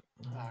 Thanks, Rick.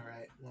 All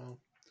right. Well,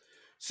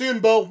 soon,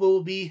 Bo,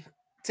 we'll be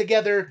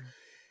together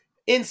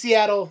in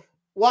Seattle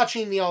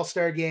watching the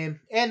All-Star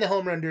game and the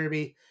Home Run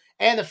Derby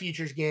and the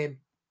Futures game.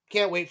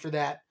 Can't wait for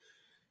that.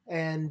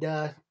 And,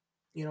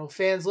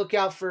 fans, look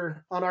out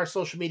on our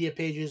social media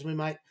pages. We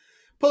might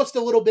post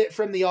a little bit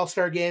from the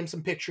All-Star game,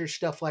 some pictures,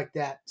 stuff like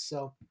that.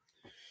 So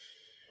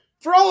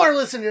for all our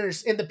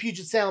listeners in the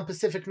Puget Sound,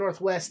 Pacific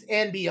Northwest,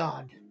 and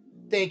beyond,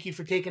 thank you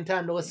for taking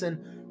time to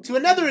listen to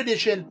another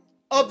edition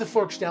of the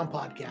Forks Down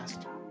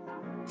Podcast.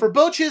 For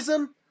Bo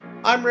Chisholm,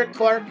 I'm Rick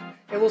Clark,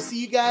 and we'll see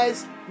you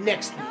guys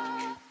next week.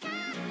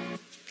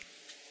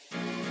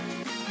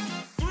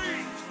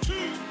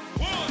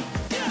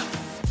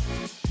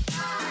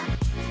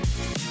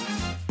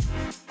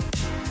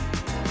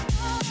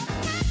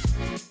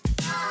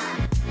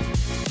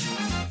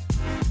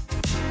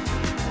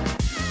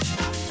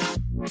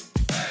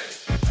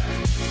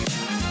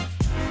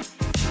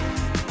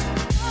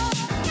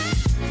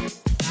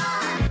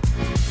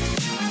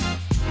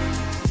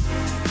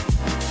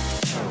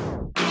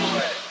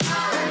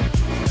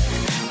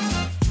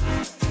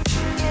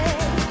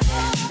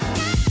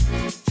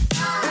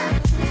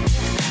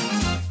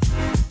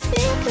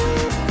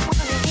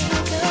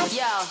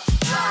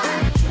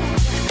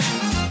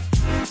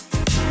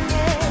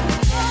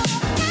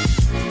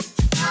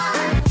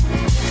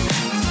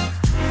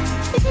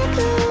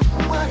 Yo.